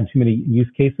hopefully have not had too many use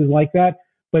cases like that,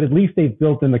 but at least they've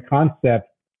built in the concept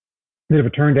that if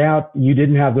it turned out you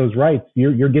didn't have those rights,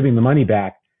 you're giving the money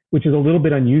back, which is a little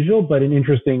bit unusual, but an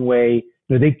interesting way.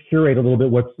 They curate a little bit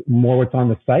what's on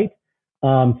the site,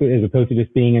 so as opposed to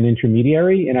just being an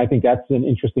intermediary. And I think that's an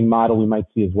interesting model we might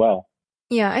see as well.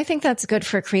 Yeah, I think that's good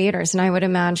for creators. And I would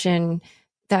imagine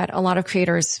that a lot of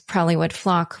creators probably would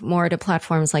flock more to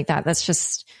platforms like that. That's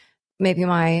just maybe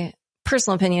my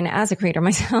personal opinion as a creator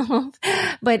myself.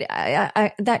 But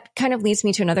that kind of leads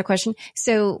me to another question.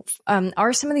 So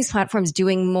are some of these platforms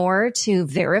doing more to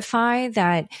verify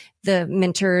that the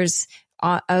minters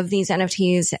of these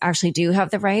NFTs actually do have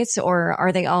the rights, or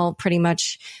are they all pretty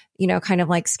much, kind of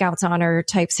like Scouts Honor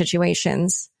type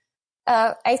situations?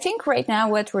 I think right now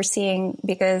what we're seeing,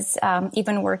 because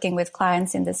even working with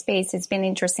clients in the space, it's been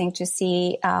interesting to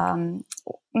see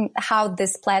how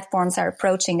these platforms are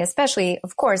approaching, especially,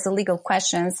 of course, the legal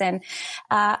questions. And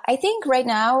I think right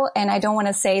now, and I don't want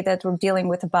to say that we're dealing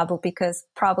with a bubble because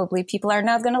probably people are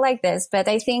not going to like this, but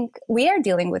I think we are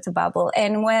dealing with a bubble.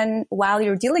 And while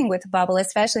you're dealing with a bubble,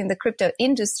 especially in the crypto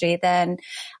industry, then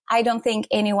I don't think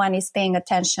anyone is paying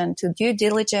attention to due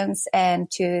diligence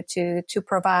and to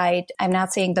provide, I'm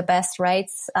not saying the best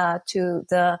rights to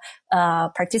the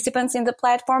participants in the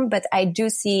platform, but I do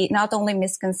see not only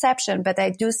misconception, but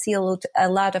I do see a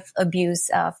lot of abuse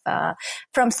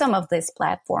from some of these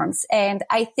platforms. And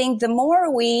I think the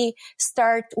more we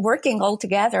start working all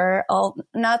together,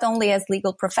 not only as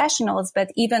legal professionals, but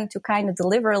even to kind of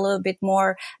deliver a little bit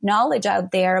more knowledge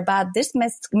out there about these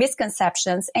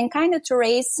misconceptions and kind of to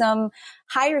raise some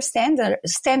higher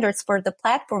standards for the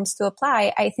platforms to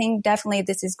apply, I think definitely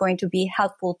this is going to be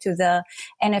helpful to the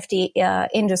NFT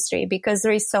industry because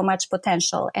there is so much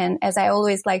potential. And as I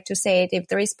always like to say, if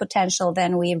there is potential,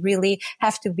 then we really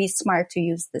have to be smart to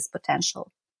use this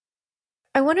potential.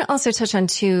 I want to also touch on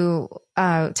two,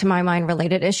 to my mind,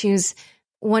 related issues.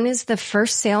 One is the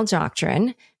first sale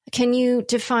doctrine. Can you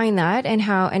define that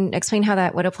and explain how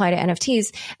that would apply to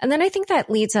NFTs? And then I think that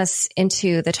leads us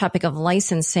into the topic of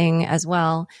licensing as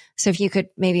well. So if you could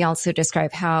maybe also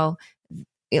describe how,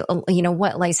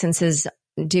 what licenses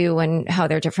do and how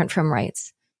they're different from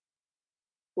rights.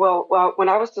 Well, when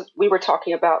we were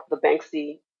talking about the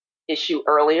Banksy issue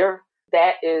earlier,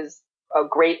 that is a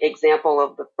great example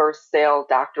of the first sale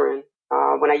doctrine.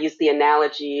 When I used the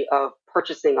analogy of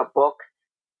purchasing a book,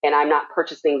 and I'm not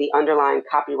purchasing the underlying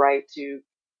copyright to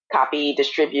copy,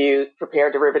 distribute,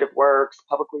 prepare derivative works,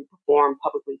 publicly perform,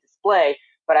 publicly display,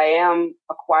 but I am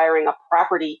acquiring a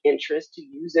property interest to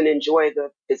use and enjoy the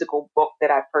physical book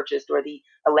that I've purchased or the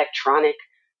electronic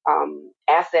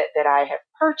asset that I have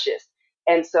purchased.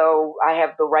 And so I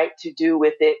have the right to do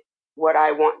with it what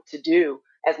I want to do.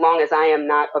 as long as I am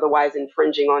not otherwise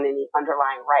infringing on any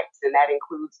underlying rights. And that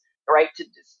includes the right to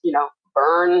just,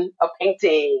 burn a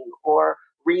painting or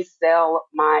resell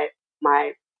my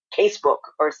casebook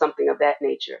or something of that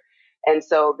nature. And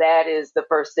so that is the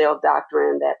first sale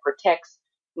doctrine that protects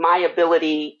my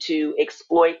ability to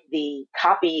exploit the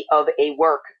copy of a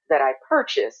work that I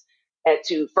purchase and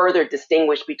to further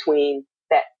distinguish between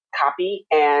that copy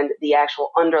and the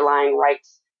actual underlying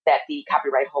rights that the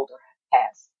copyright holder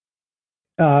has.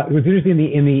 What's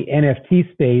interesting in the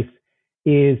NFT space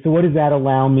is, so what does that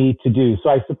allow me to do? So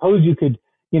I suppose you could,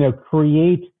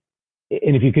 create,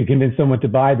 and if you could convince someone to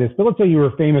buy this, but let's say you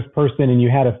were a famous person and you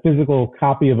had a physical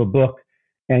copy of a book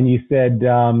and you said,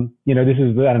 this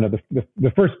is, I don't know,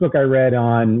 the first book I read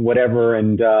on whatever,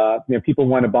 and, people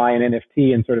want to buy an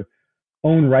NFT and sort of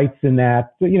own rights in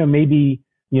that. So, maybe,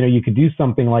 you could do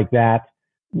something like that.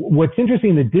 What's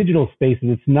interesting in the digital space is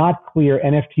it's not clear,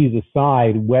 NFTs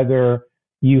aside, whether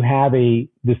you have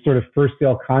this sort of first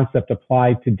sale concept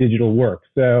applied to digital work.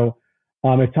 So,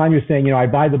 at time you're saying, I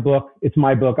buy the book, it's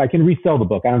my book, I can resell the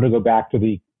book. I don't have to go back to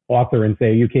the author and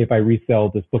say, okay, if I resell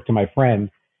this book to my friend.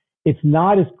 It's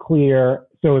not as clear.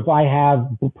 So if I have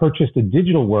purchased a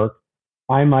digital work,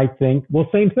 I might think, well,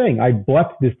 same thing. I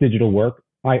bought this digital work.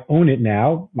 I own it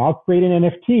now. I'll create an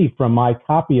NFT from my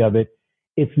copy of it.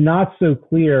 It's not so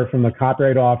clear from the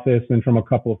Copyright Office and from a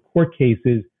couple of court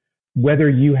cases whether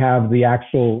you have the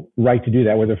actual right to do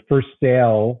that, whether first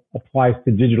sale applies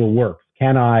to digital works.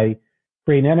 Can I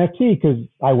create an NFT because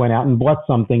I went out and bought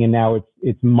something and now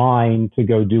it's mine to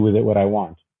go do with it what I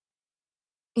want?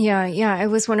 Yeah. I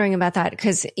was wondering about that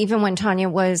because even when Tanya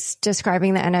was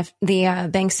describing the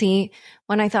Banksy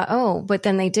one, I thought, but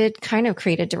then they did kind of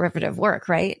create a derivative work,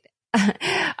 right?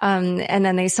 And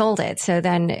then they sold it. So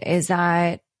then is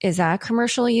that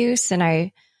commercial use?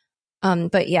 And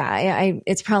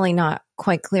it's probably not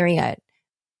quite clear yet.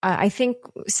 I think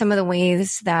some of the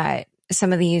ways that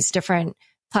some of these different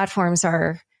platforms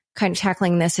are kind of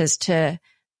tackling this is to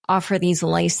offer these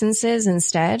licenses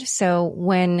instead. So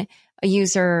when a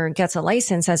user gets a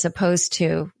license as opposed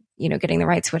to, getting the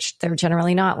rights, which they're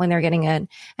generally not when they're getting an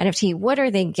NFT, what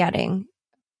are they getting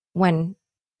when,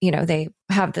 they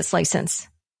have this license?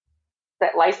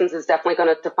 That license is definitely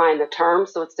going to define the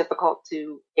terms. So it's difficult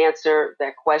to answer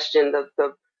that question.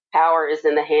 The power is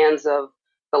in the hands of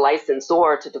the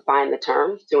licensor to define the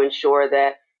terms, to ensure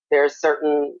that there's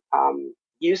certain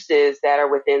uses that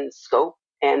are within scope.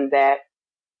 And that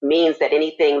means that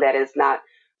anything that is not,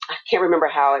 I can't remember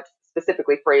how it's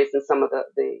specifically phrased in some of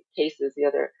the cases, the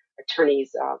other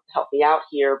attorneys help me out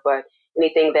here, but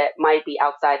anything that might be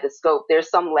outside the scope, there's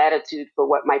some latitude for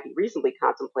what might be reasonably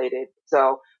contemplated.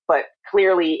 So, but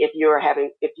clearly if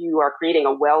you are creating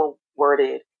a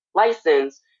well-worded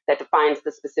license that defines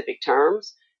the specific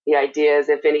terms, the idea is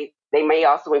they may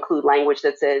also include language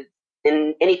that says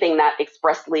in anything not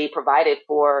expressly provided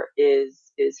for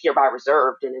is hereby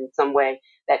reserved. And in some way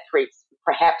that creates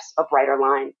perhaps a brighter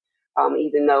line,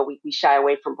 even though we shy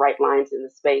away from bright lines in the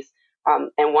space.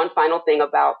 And one final thing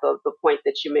about the point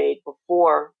that you made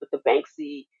before with the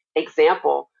Banksy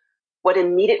example, what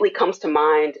immediately comes to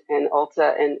mind, and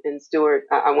Ulta and Stuart,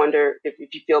 I wonder if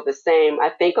you feel the same. I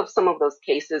think of some of those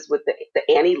cases with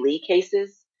the Annie Lee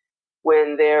cases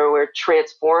when they were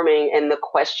transforming, and the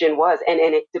question was, and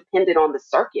it depended on the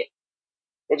circuit,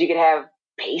 that you could have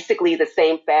basically the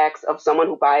same facts of someone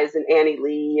who buys an Annie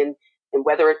Lee and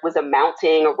whether it was a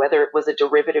mounting or whether it was a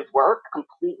derivative work,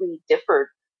 completely differed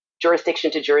jurisdiction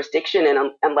to jurisdiction.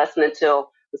 And unless and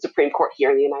until the Supreme Court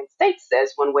here in the United States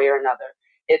says one way or another,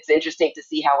 it's interesting to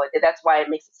see how that's why it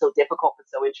makes it so difficult but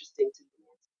so interesting to me.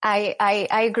 I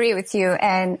agree with you.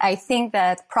 And I think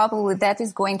that probably that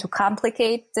is going to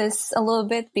complicate this a little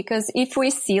bit, because if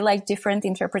we see like different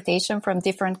interpretation from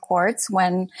different courts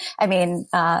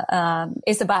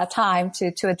it's about time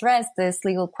to address this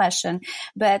legal question.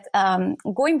 But,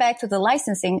 going back to the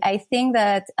licensing, I think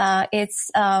that,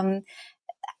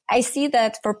 I see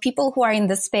that for people who are in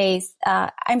the space,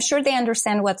 I'm sure they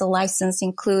understand what the license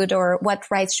include or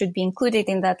what rights should be included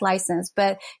in that license.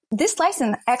 But this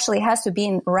license actually has to be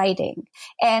in writing.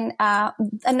 And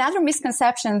another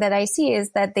misconception that I see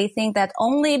is that they think that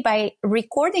only by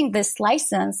recording this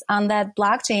license on that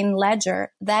blockchain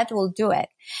ledger, that will do it.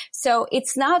 So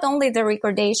it's not only the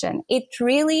recordation. It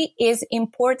really is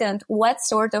important what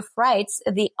sort of rights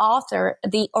the author,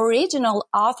 the original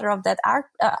author of that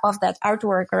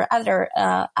artwork or other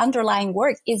underlying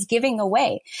work is giving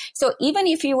away. So even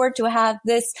if you were to have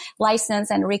this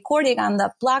license and recording on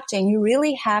the blockchain, you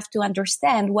really have to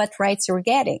understand what rights you're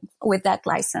getting with that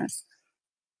license.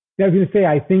 I was going to say,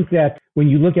 I think that when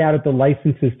you look out at the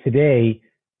licenses today,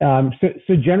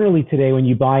 So generally today, when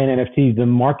you buy an NFT, the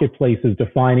marketplace is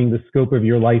defining the scope of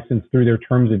your license through their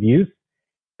terms of use.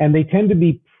 And they tend to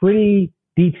be pretty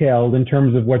detailed in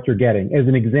terms of what you're getting. As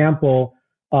an example,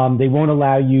 they won't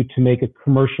allow you to make a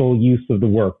commercial use of the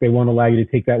work. They won't allow you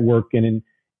to take that work and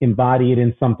embody it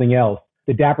in something else.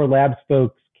 The Dapper Labs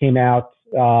folks came out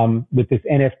with this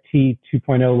NFT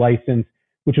 2.0 license,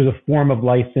 which was a form of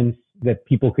license that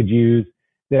people could use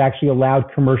that actually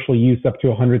allowed commercial use up to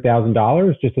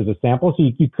 $100,000 just as a sample. So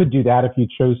you could do that if you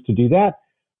chose to do that.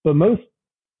 But most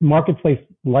marketplace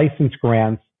license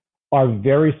grants are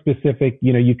very specific.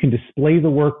 You know, you can display the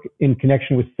work in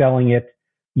connection with selling it.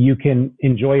 You can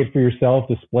enjoy it for yourself,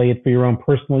 display it for your own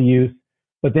personal use,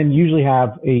 but then usually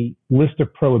have a list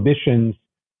of prohibitions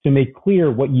to make clear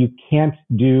what you can't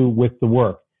do with the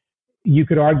work. You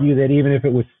could argue that even if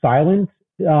it was silent,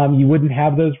 you wouldn't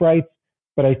have those rights.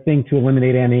 But I think to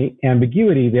eliminate any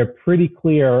ambiguity, they're pretty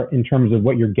clear in terms of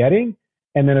what you're getting,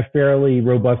 and then a fairly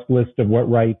robust list of what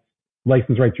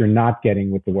license rights you're not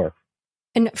getting with the work.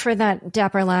 And for that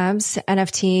Dapper Labs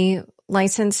NFT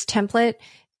license template,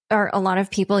 are a lot of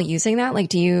people using that? Like,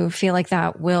 do you feel like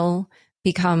that will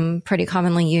become pretty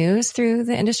commonly used through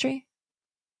the industry?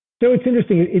 So it's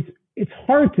interesting. It's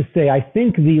hard to say. I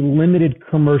think the limited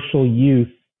commercial use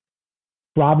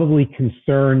probably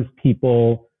concerns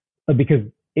people because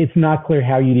it's not clear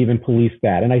how you'd even police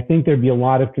that. And I think there'd be a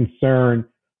lot of concern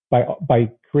by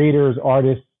creators,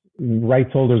 artists,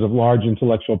 rights holders of large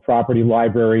intellectual property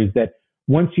libraries that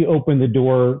once you open the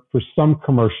door for some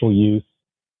commercial use,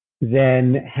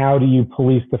 then how do you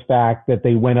police the fact that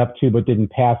they went up to but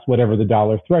didn't pass whatever the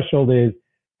dollar threshold is?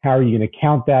 How are you going to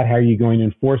count that? How are you going to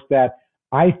enforce that?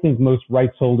 I think most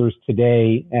rights holders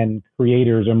today and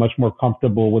creators are much more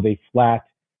comfortable with a flat,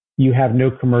 you have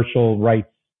no commercial rights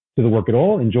to the work at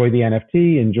all. Enjoy the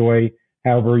NFT, enjoy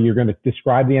however you're going to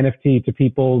describe the NFT to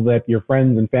people, that your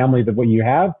friends and family, that what you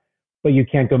have, but you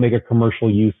can't go make a commercial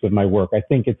use of my work. I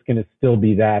think it's going to still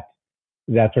be that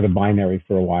sort of binary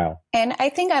for a while. And I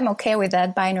think I'm okay with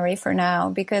that binary for now,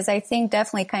 because I think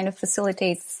definitely kind of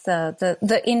facilitates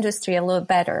the industry a little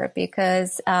better.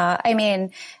 Because,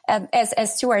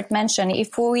 as Stuart mentioned,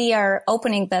 if we are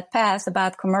opening that path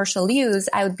about commercial use,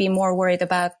 I would be more worried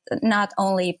about not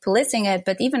only policing it,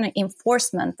 but even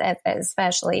enforcement,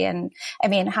 especially. And I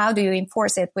mean, how do you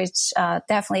enforce it? Which,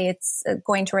 definitely it's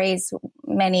going to raise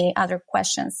many other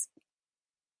questions.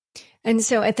 And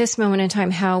so at this moment in time,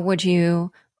 how would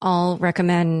you all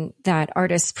recommend that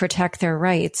artists protect their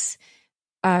rights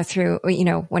through,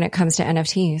 when it comes to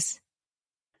NFTs?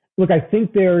 Look, I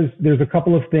think there's a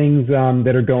couple of things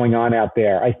that are going on out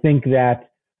there. I think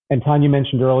that, and Tanya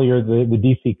mentioned earlier, the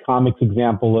DC Comics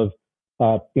example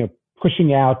of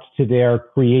pushing out to their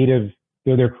creatives,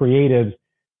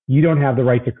 you don't have the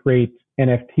right to create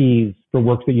NFTs for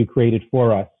works that you created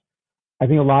for us. I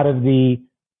think a lot of the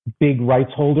big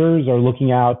rights holders are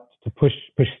looking out to push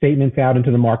statements out into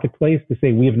the marketplace to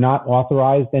say, we have not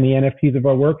authorized any NFTs of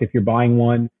our work. If you're buying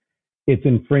one, it's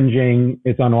infringing,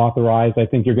 it's unauthorized. I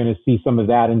think you're going to see some of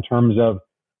that in terms of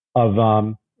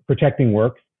protecting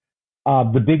works.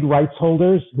 The big rights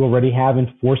holders who already have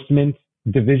enforcement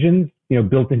divisions,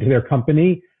 built into their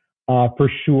company, for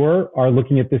sure are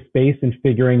looking at this space and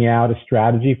figuring out a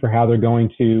strategy for how they're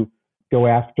going to go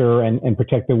after and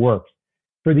protect their works.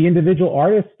 For the individual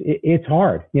artists, it's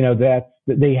hard. That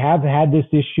they have had this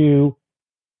issue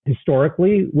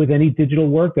historically with any digital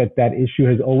work, that issue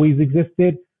has always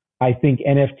existed. I think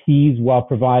NFTs, while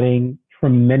providing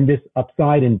tremendous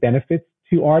upside and benefits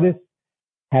to artists,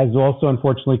 has also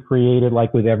unfortunately created,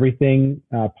 like with everything,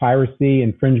 piracy,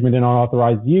 infringement, and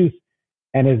unauthorized use,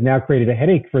 and has now created a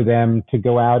headache for them to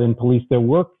go out and police their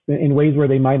work in ways where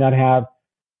they might not have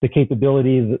the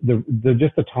capability,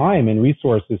 just the time and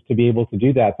resources to be able to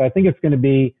do that. So I think it's going to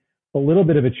be a little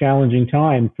bit of a challenging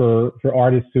time for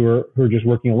artists who are just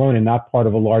working alone and not part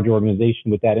of a large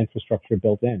organization with that infrastructure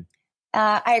built in.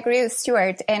 I agree with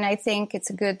Stuart, and I think it's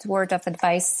a good word of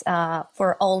advice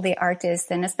for all the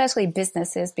artists and especially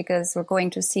businesses, because we're going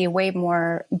to see way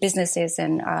more businesses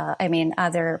and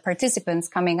other participants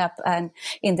coming up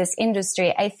in this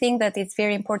industry. I think that it's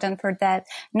very important for that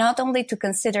not only to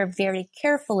consider very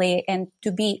carefully and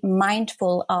to be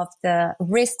mindful of the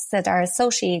risks that are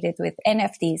associated with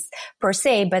NFTs per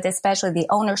se, but especially the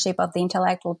ownership of the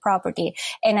intellectual property.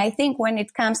 And I think when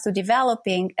it comes to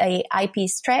developing a IP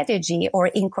strategy, strategy or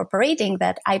incorporating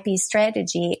that IP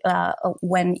strategy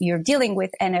when you're dealing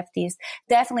with NFTs,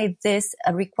 definitely this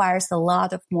requires a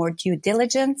lot of more due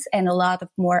diligence and a lot of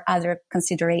more other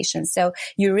considerations. So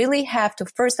you really have to,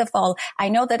 first of all, I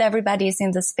know that everybody is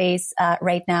in the space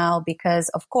right now because,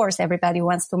 of course, everybody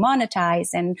wants to monetize,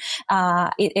 and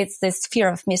it's this fear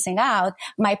of missing out.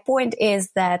 My point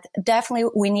is that definitely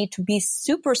we need to be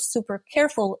super, super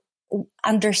careful,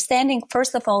 understanding,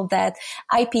 first of all, that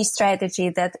IP strategy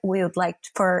that we would like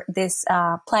for these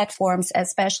platforms,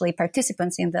 especially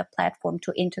participants in the platform,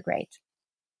 to integrate.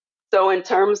 So in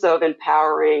terms of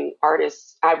empowering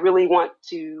artists, I really want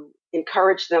to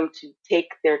encourage them to take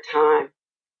their time.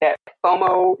 That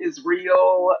FOMO is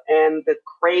real and the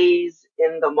craze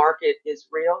in the market is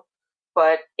real.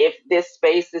 But if this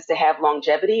space is to have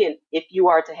longevity, and if you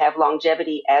are to have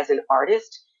longevity as an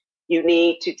artist, you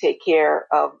need to take care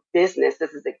of business.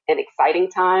 This is an exciting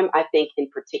time, I think, in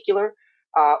particular,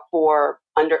 for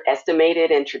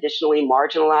underestimated and traditionally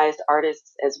marginalized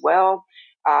artists as well.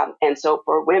 And so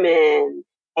for women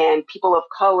and people of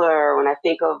color, when I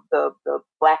think of the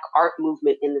Black art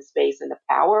movement in the space and the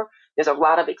power, there's a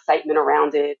lot of excitement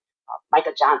around it.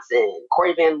 Micah Johnson,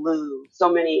 Corey Van Loo,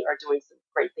 so many are doing some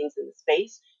great things in the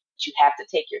space. But you have to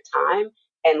take your time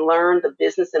and learn the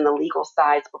business and the legal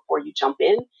sides before you jump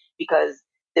in, because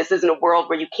this isn't a world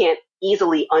where you can't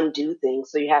easily undo things.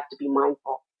 So you have to be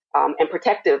mindful and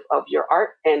protective of your art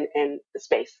and the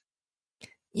space.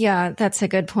 Yeah, that's a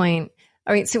good point.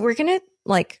 All right. So we're going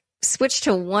to switch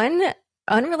to one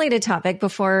unrelated topic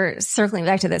before circling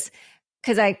back to this,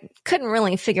 because I couldn't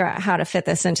really figure out how to fit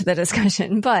this into the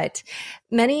discussion. But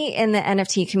many in the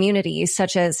NFT community,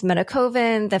 such as Meta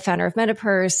Koven, the founder of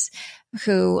MetaPurse,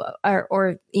 who are,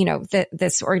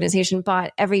 this organization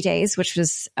bought Everydays, which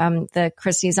was the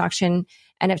Christie's auction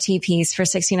NFT piece for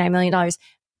 $69 million.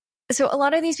 So a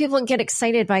lot of these people get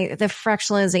excited by the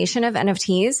fractionalization of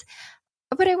NFTs.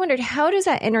 But I wondered, how does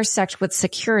that intersect with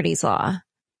securities law?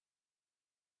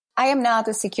 I am not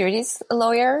a securities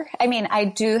lawyer. I mean, I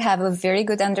do have a very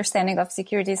good understanding of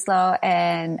securities law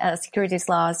and securities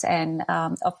laws. And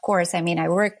of course, I mean, I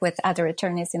work with other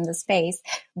attorneys in the space.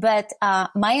 But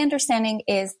my understanding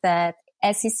is that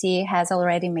SEC has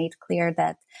already made clear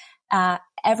that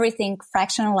everything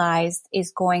fractionalized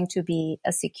is going to be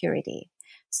a security.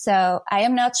 So I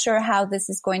am not sure how this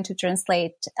is going to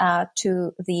translate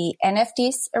to the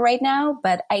NFTs right now,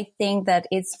 but I think that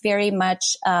it's very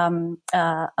much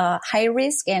high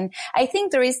risk. And I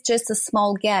think there is just a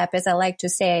small gap, as I like to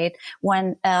say it,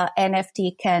 when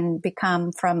NFT can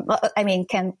become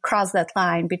can cross that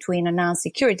line between a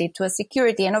non-security to a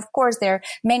security. And of course, there are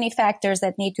many factors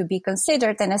that need to be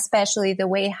considered, and especially the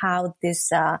way how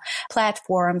these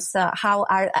platforms, how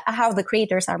the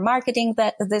creators are marketing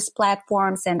these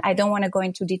platforms. And I don't want to go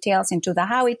into details into the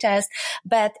Howey test,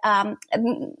 but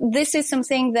this is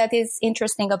something that is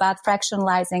interesting about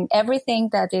fractionalizing. Everything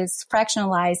that is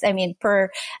fractionalized, I mean,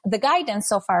 per the guidance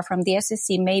so far from the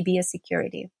SEC, may be a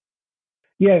security.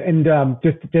 Yeah, and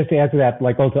just to add to that,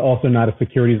 like also not a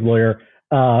securities lawyer,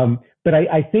 but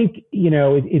I think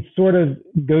it sort of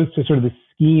goes to sort of the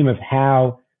scheme of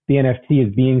how the NFT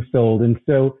is being sold, and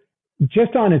so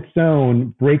just on its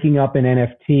own, breaking up an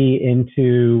NFT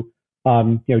into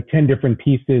 10 different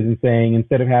pieces and saying,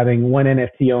 instead of having one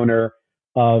NFT owner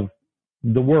of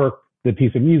the work, the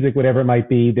piece of music, whatever it might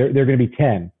be, they're going to be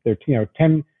 10. There are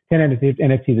 10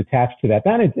 NFTs attached to that.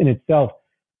 That in itself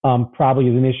probably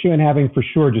is an issue, and having for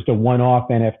sure just a one-off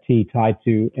NFT tied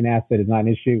to an asset is not an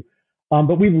issue.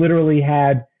 But we've literally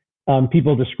had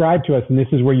people describe to us, and this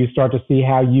is where you start to see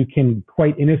how you can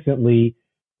quite innocently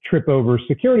trip over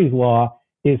securities law,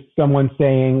 is someone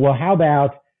saying, well, how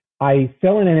about I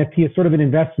sell an NFT as sort of an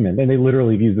investment, and they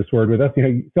literally use this word with us.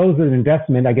 Sell as an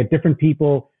investment. I get different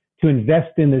people to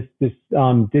invest in this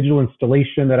digital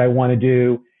installation that I want to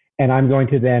do, and I'm going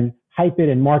to then hype it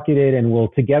and market it, and we'll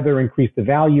together increase the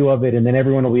value of it, and then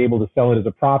everyone will be able to sell it as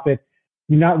a profit.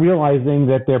 You're not realizing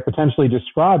that they're potentially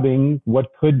describing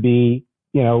what could be,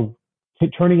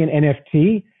 turning an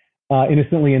NFT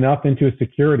innocently enough into a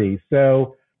security.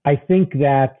 So I think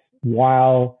that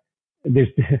while there's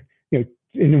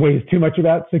in ways too much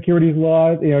about securities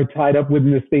law, tied up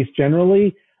within the space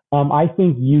generally, I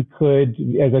think you could,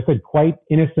 as I said, quite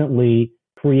innocently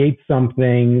create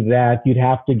something that you'd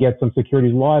have to get some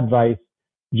securities law advice,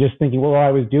 just thinking, well, all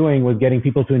I was doing was getting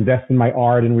people to invest in my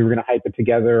art, and we were going to hype it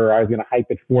together, or I was going to hype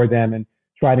it for them and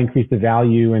try to increase the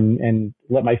value and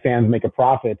let my fans make a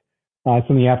profit.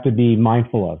 Something you have to be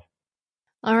mindful of.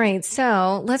 All right.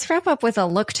 So let's wrap up with a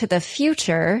look to the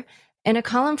future. In a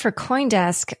column for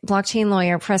CoinDesk, blockchain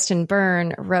lawyer Preston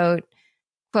Byrne wrote,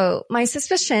 Quote, my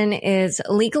suspicion is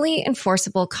legally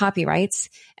enforceable copyrights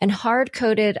and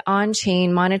hard-coded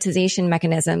on-chain monetization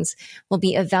mechanisms will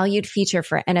be a valued feature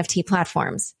for NFT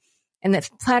platforms. And that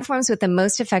platforms with the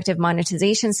most effective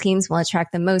monetization schemes will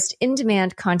attract the most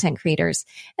in-demand content creators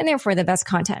and therefore the best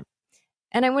content.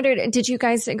 And I wondered, did you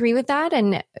guys agree with that?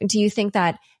 And do you think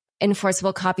that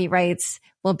enforceable copyrights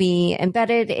will be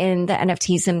embedded in the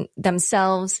NFTs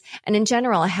themselves? And in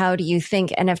general, how do you think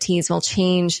NFTs will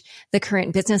change the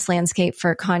current business landscape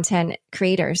for content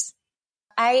creators?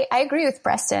 I agree with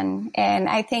Preston, and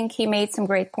I think he made some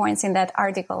great points in that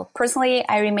article. Personally,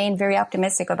 I remain very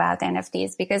optimistic about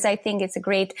NFTs because I think it's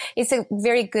a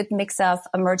very good mix of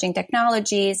emerging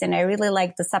technologies, and I really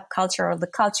like the subculture or the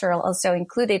cultural also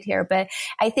included here. But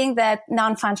I think that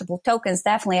non-fungible tokens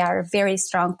definitely are a very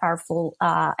strong, powerful,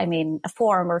 a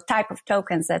form or type of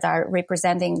tokens that are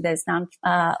representing these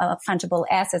non-fungible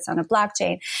assets on a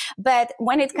blockchain. But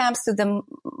when it comes to the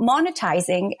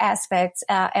monetizing aspects,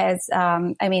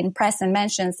 Preston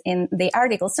mentions in the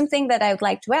article, something that I would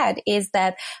like to add is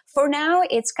that for now,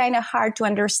 it's kind of hard to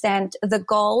understand the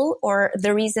goal or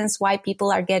the reasons why people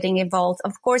are getting involved.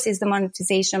 Of course, is the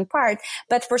monetization part,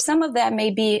 but for some of them,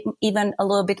 maybe even a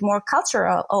little bit more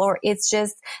cultural, or it's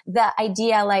just the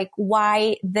idea like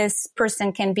why this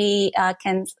person can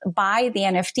buy the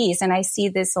NFTs. And I see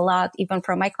this a lot even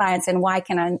from my clients, and why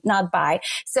can I not buy?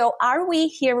 So are we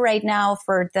here right now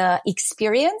for the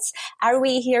experience? Are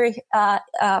we here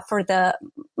for the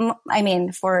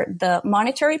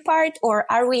monetary part,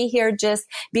 or are we here just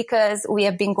because we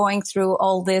have been going through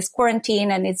all this quarantine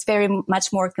and it's very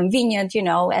much more convenient,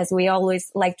 as we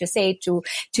always like to say, to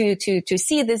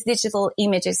see these digital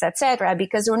images, etc.,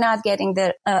 because we're not getting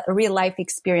the real life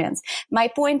experience. My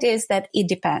point is that it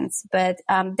depends, but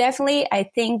definitely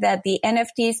I think that the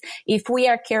NFTs, if we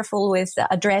are careful with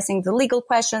addressing the legal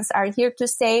questions, are here to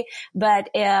stay. But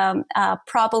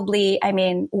probably,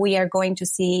 we are going to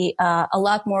see a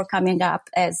lot more coming up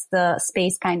as the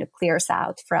space kind of clears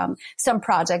out from some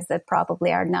projects that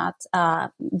probably are not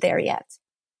there yet.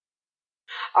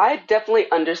 I definitely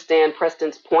understand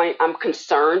Preston's point. I'm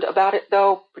concerned about it,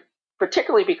 though,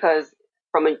 particularly because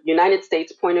from a United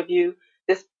States point of view,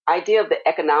 this idea of the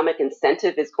economic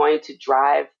incentive is going to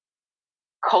drive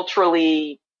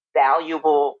culturally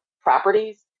valuable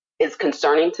properties is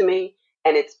concerning to me.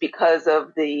 And it's because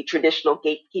of the traditional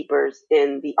gatekeepers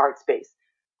in the art space.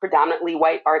 Predominantly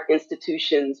white art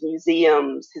institutions,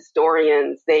 museums,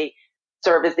 historians, they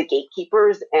serve as the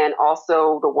gatekeepers and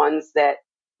also the ones that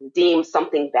deem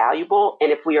something valuable.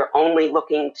 And if we are only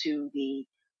looking to the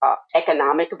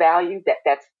economic value,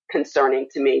 that's concerning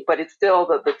to me. But it's still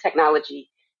the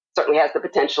technology certainly has the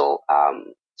potential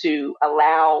to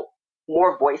allow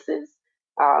more voices,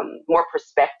 more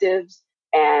perspectives,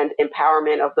 and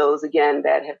empowerment of those, again,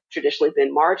 that have traditionally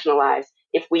been marginalized.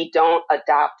 If we don't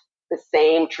adopt the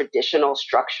same traditional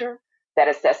structure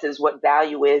that assesses what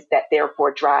value is, that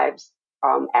therefore drives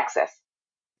access.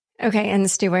 Okay, and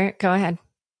Stuart, go ahead.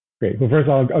 Great. Well, first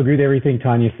I'll agree with everything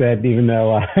Tanya said, even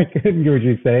though I couldn't hear what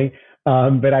you were saying.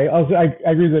 But I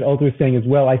agree with what Olta was saying as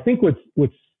well. I think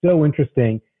what's so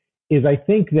interesting is I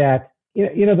think that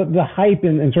the hype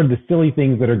and sort of the silly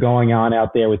things that are going on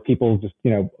out there with people just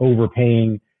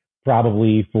overpaying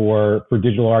probably for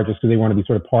digital art just because they want to be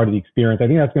sort of part of the experience. I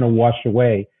think that's going to wash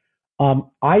away.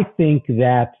 I think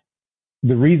that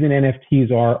the reason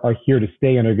NFTs are here to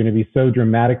stay and are going to be so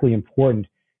dramatically important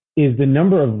is the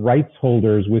number of rights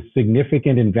holders with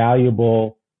significant and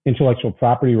valuable intellectual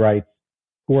property rights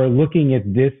who are looking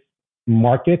at this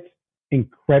market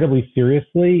incredibly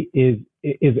seriously is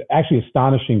actually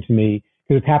astonishing to me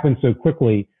because it's happened so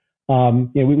quickly.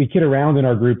 We kid around in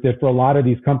our group that for a lot of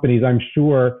these companies, I'm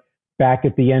sure back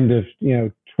at the end of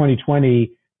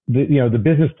 2020, the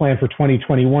business plan for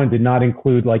 2021 did not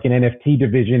include like an NFT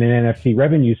division and NFT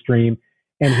revenue stream.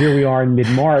 And here we are in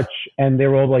mid-March, and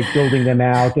they're all like building them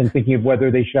out and thinking of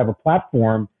whether they should have a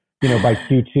platform, by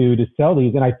Q2 to sell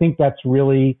these. And I think that's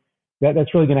really going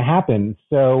to happen.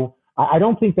 So I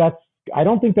don't think that's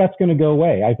going to go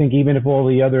away. I think even if all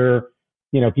the other,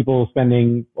 people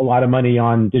spending a lot of money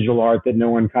on digital art that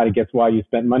no one kind of gets why you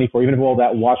spent money for, even if all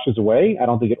that washes away, I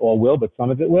don't think it all will, but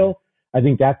some of it will. I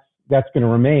think that's going to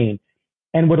remain.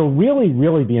 And what'll really,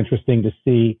 really be interesting to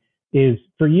see is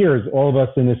for years, all of us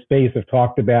in this space have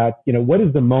talked about, what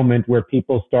is the moment where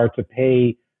people start to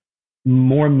pay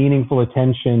more meaningful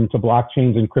attention to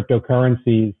blockchains and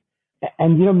cryptocurrencies.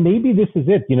 And, maybe this is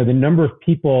it. The number of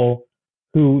people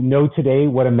who know today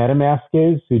what a MetaMask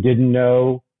is, who didn't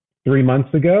know 3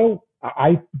 months ago,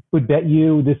 I would bet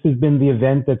you this has been the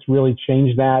event that's really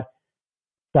changed that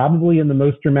probably in the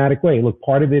most dramatic way. Look,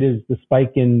 part of it is the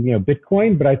spike in,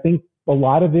 Bitcoin, but I think a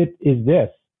lot of it is this.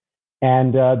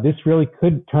 And this really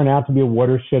could turn out to be a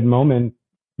watershed moment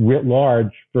writ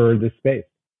large for this space.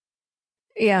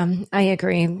 Yeah, I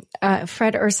agree.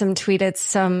 Fred Ursum tweeted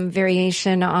some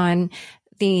variation on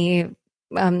the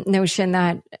notion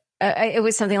that it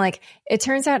was something like, it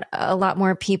turns out a lot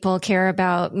more people care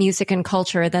about music and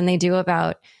culture than they do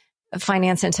about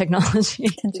finance and technology.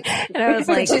 And I was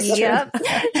like, yep.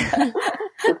 I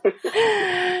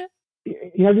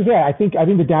think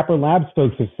the Dapper Labs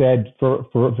folks have said for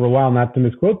a while, not to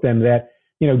misquote them, that,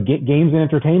 games and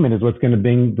entertainment is what's going to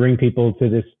bring people to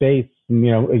this space,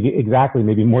 exactly,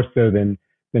 maybe more so than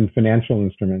financial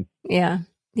instruments. Yeah.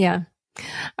 Yeah.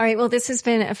 All right. Well, this has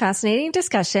been a fascinating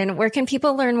discussion. Where can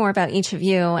people learn more about each of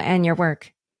you and your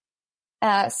work?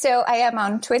 So I am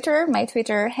on Twitter. My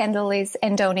Twitter handle is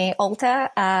Andoni Olta.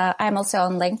 I'm also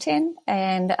on LinkedIn,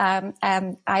 and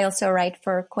I also write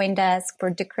for CoinDesk,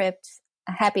 for Decrypt.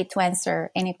 Happy to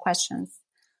answer any questions.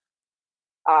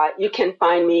 You can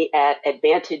find me at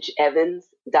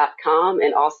advantageevans.com,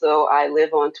 and also I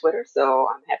live on Twitter, so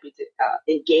I'm happy to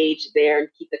engage there and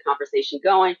keep the conversation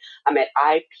going. I'm at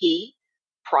IP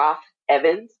Prof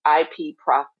Evans.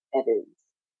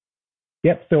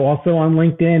 Yep. So also on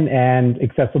LinkedIn and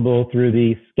accessible through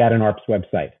the Skadden Arps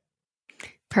website.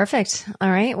 Perfect. All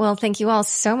right. Well, thank you all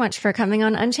so much for coming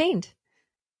on Unchained.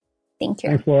 Thank you.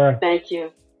 Thanks, Laura. Thank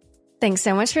you. Thanks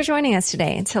so much for joining us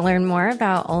today. To learn more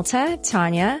about Olta,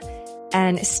 Tanya,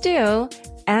 and Stu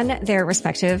and their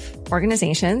respective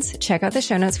organizations, check out the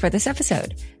show notes for this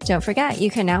episode. Don't forget,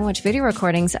 you can now watch video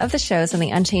recordings of the shows on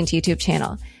the Unchained YouTube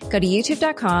channel. Go to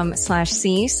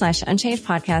youtube.com/c/Unchained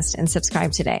podcast and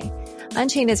subscribe today.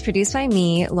 Unchained is produced by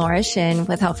me, Laura Shin,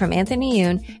 with help from Anthony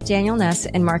Yoon, Daniel Ness,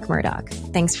 and Mark Murdoch.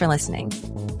 Thanks for listening.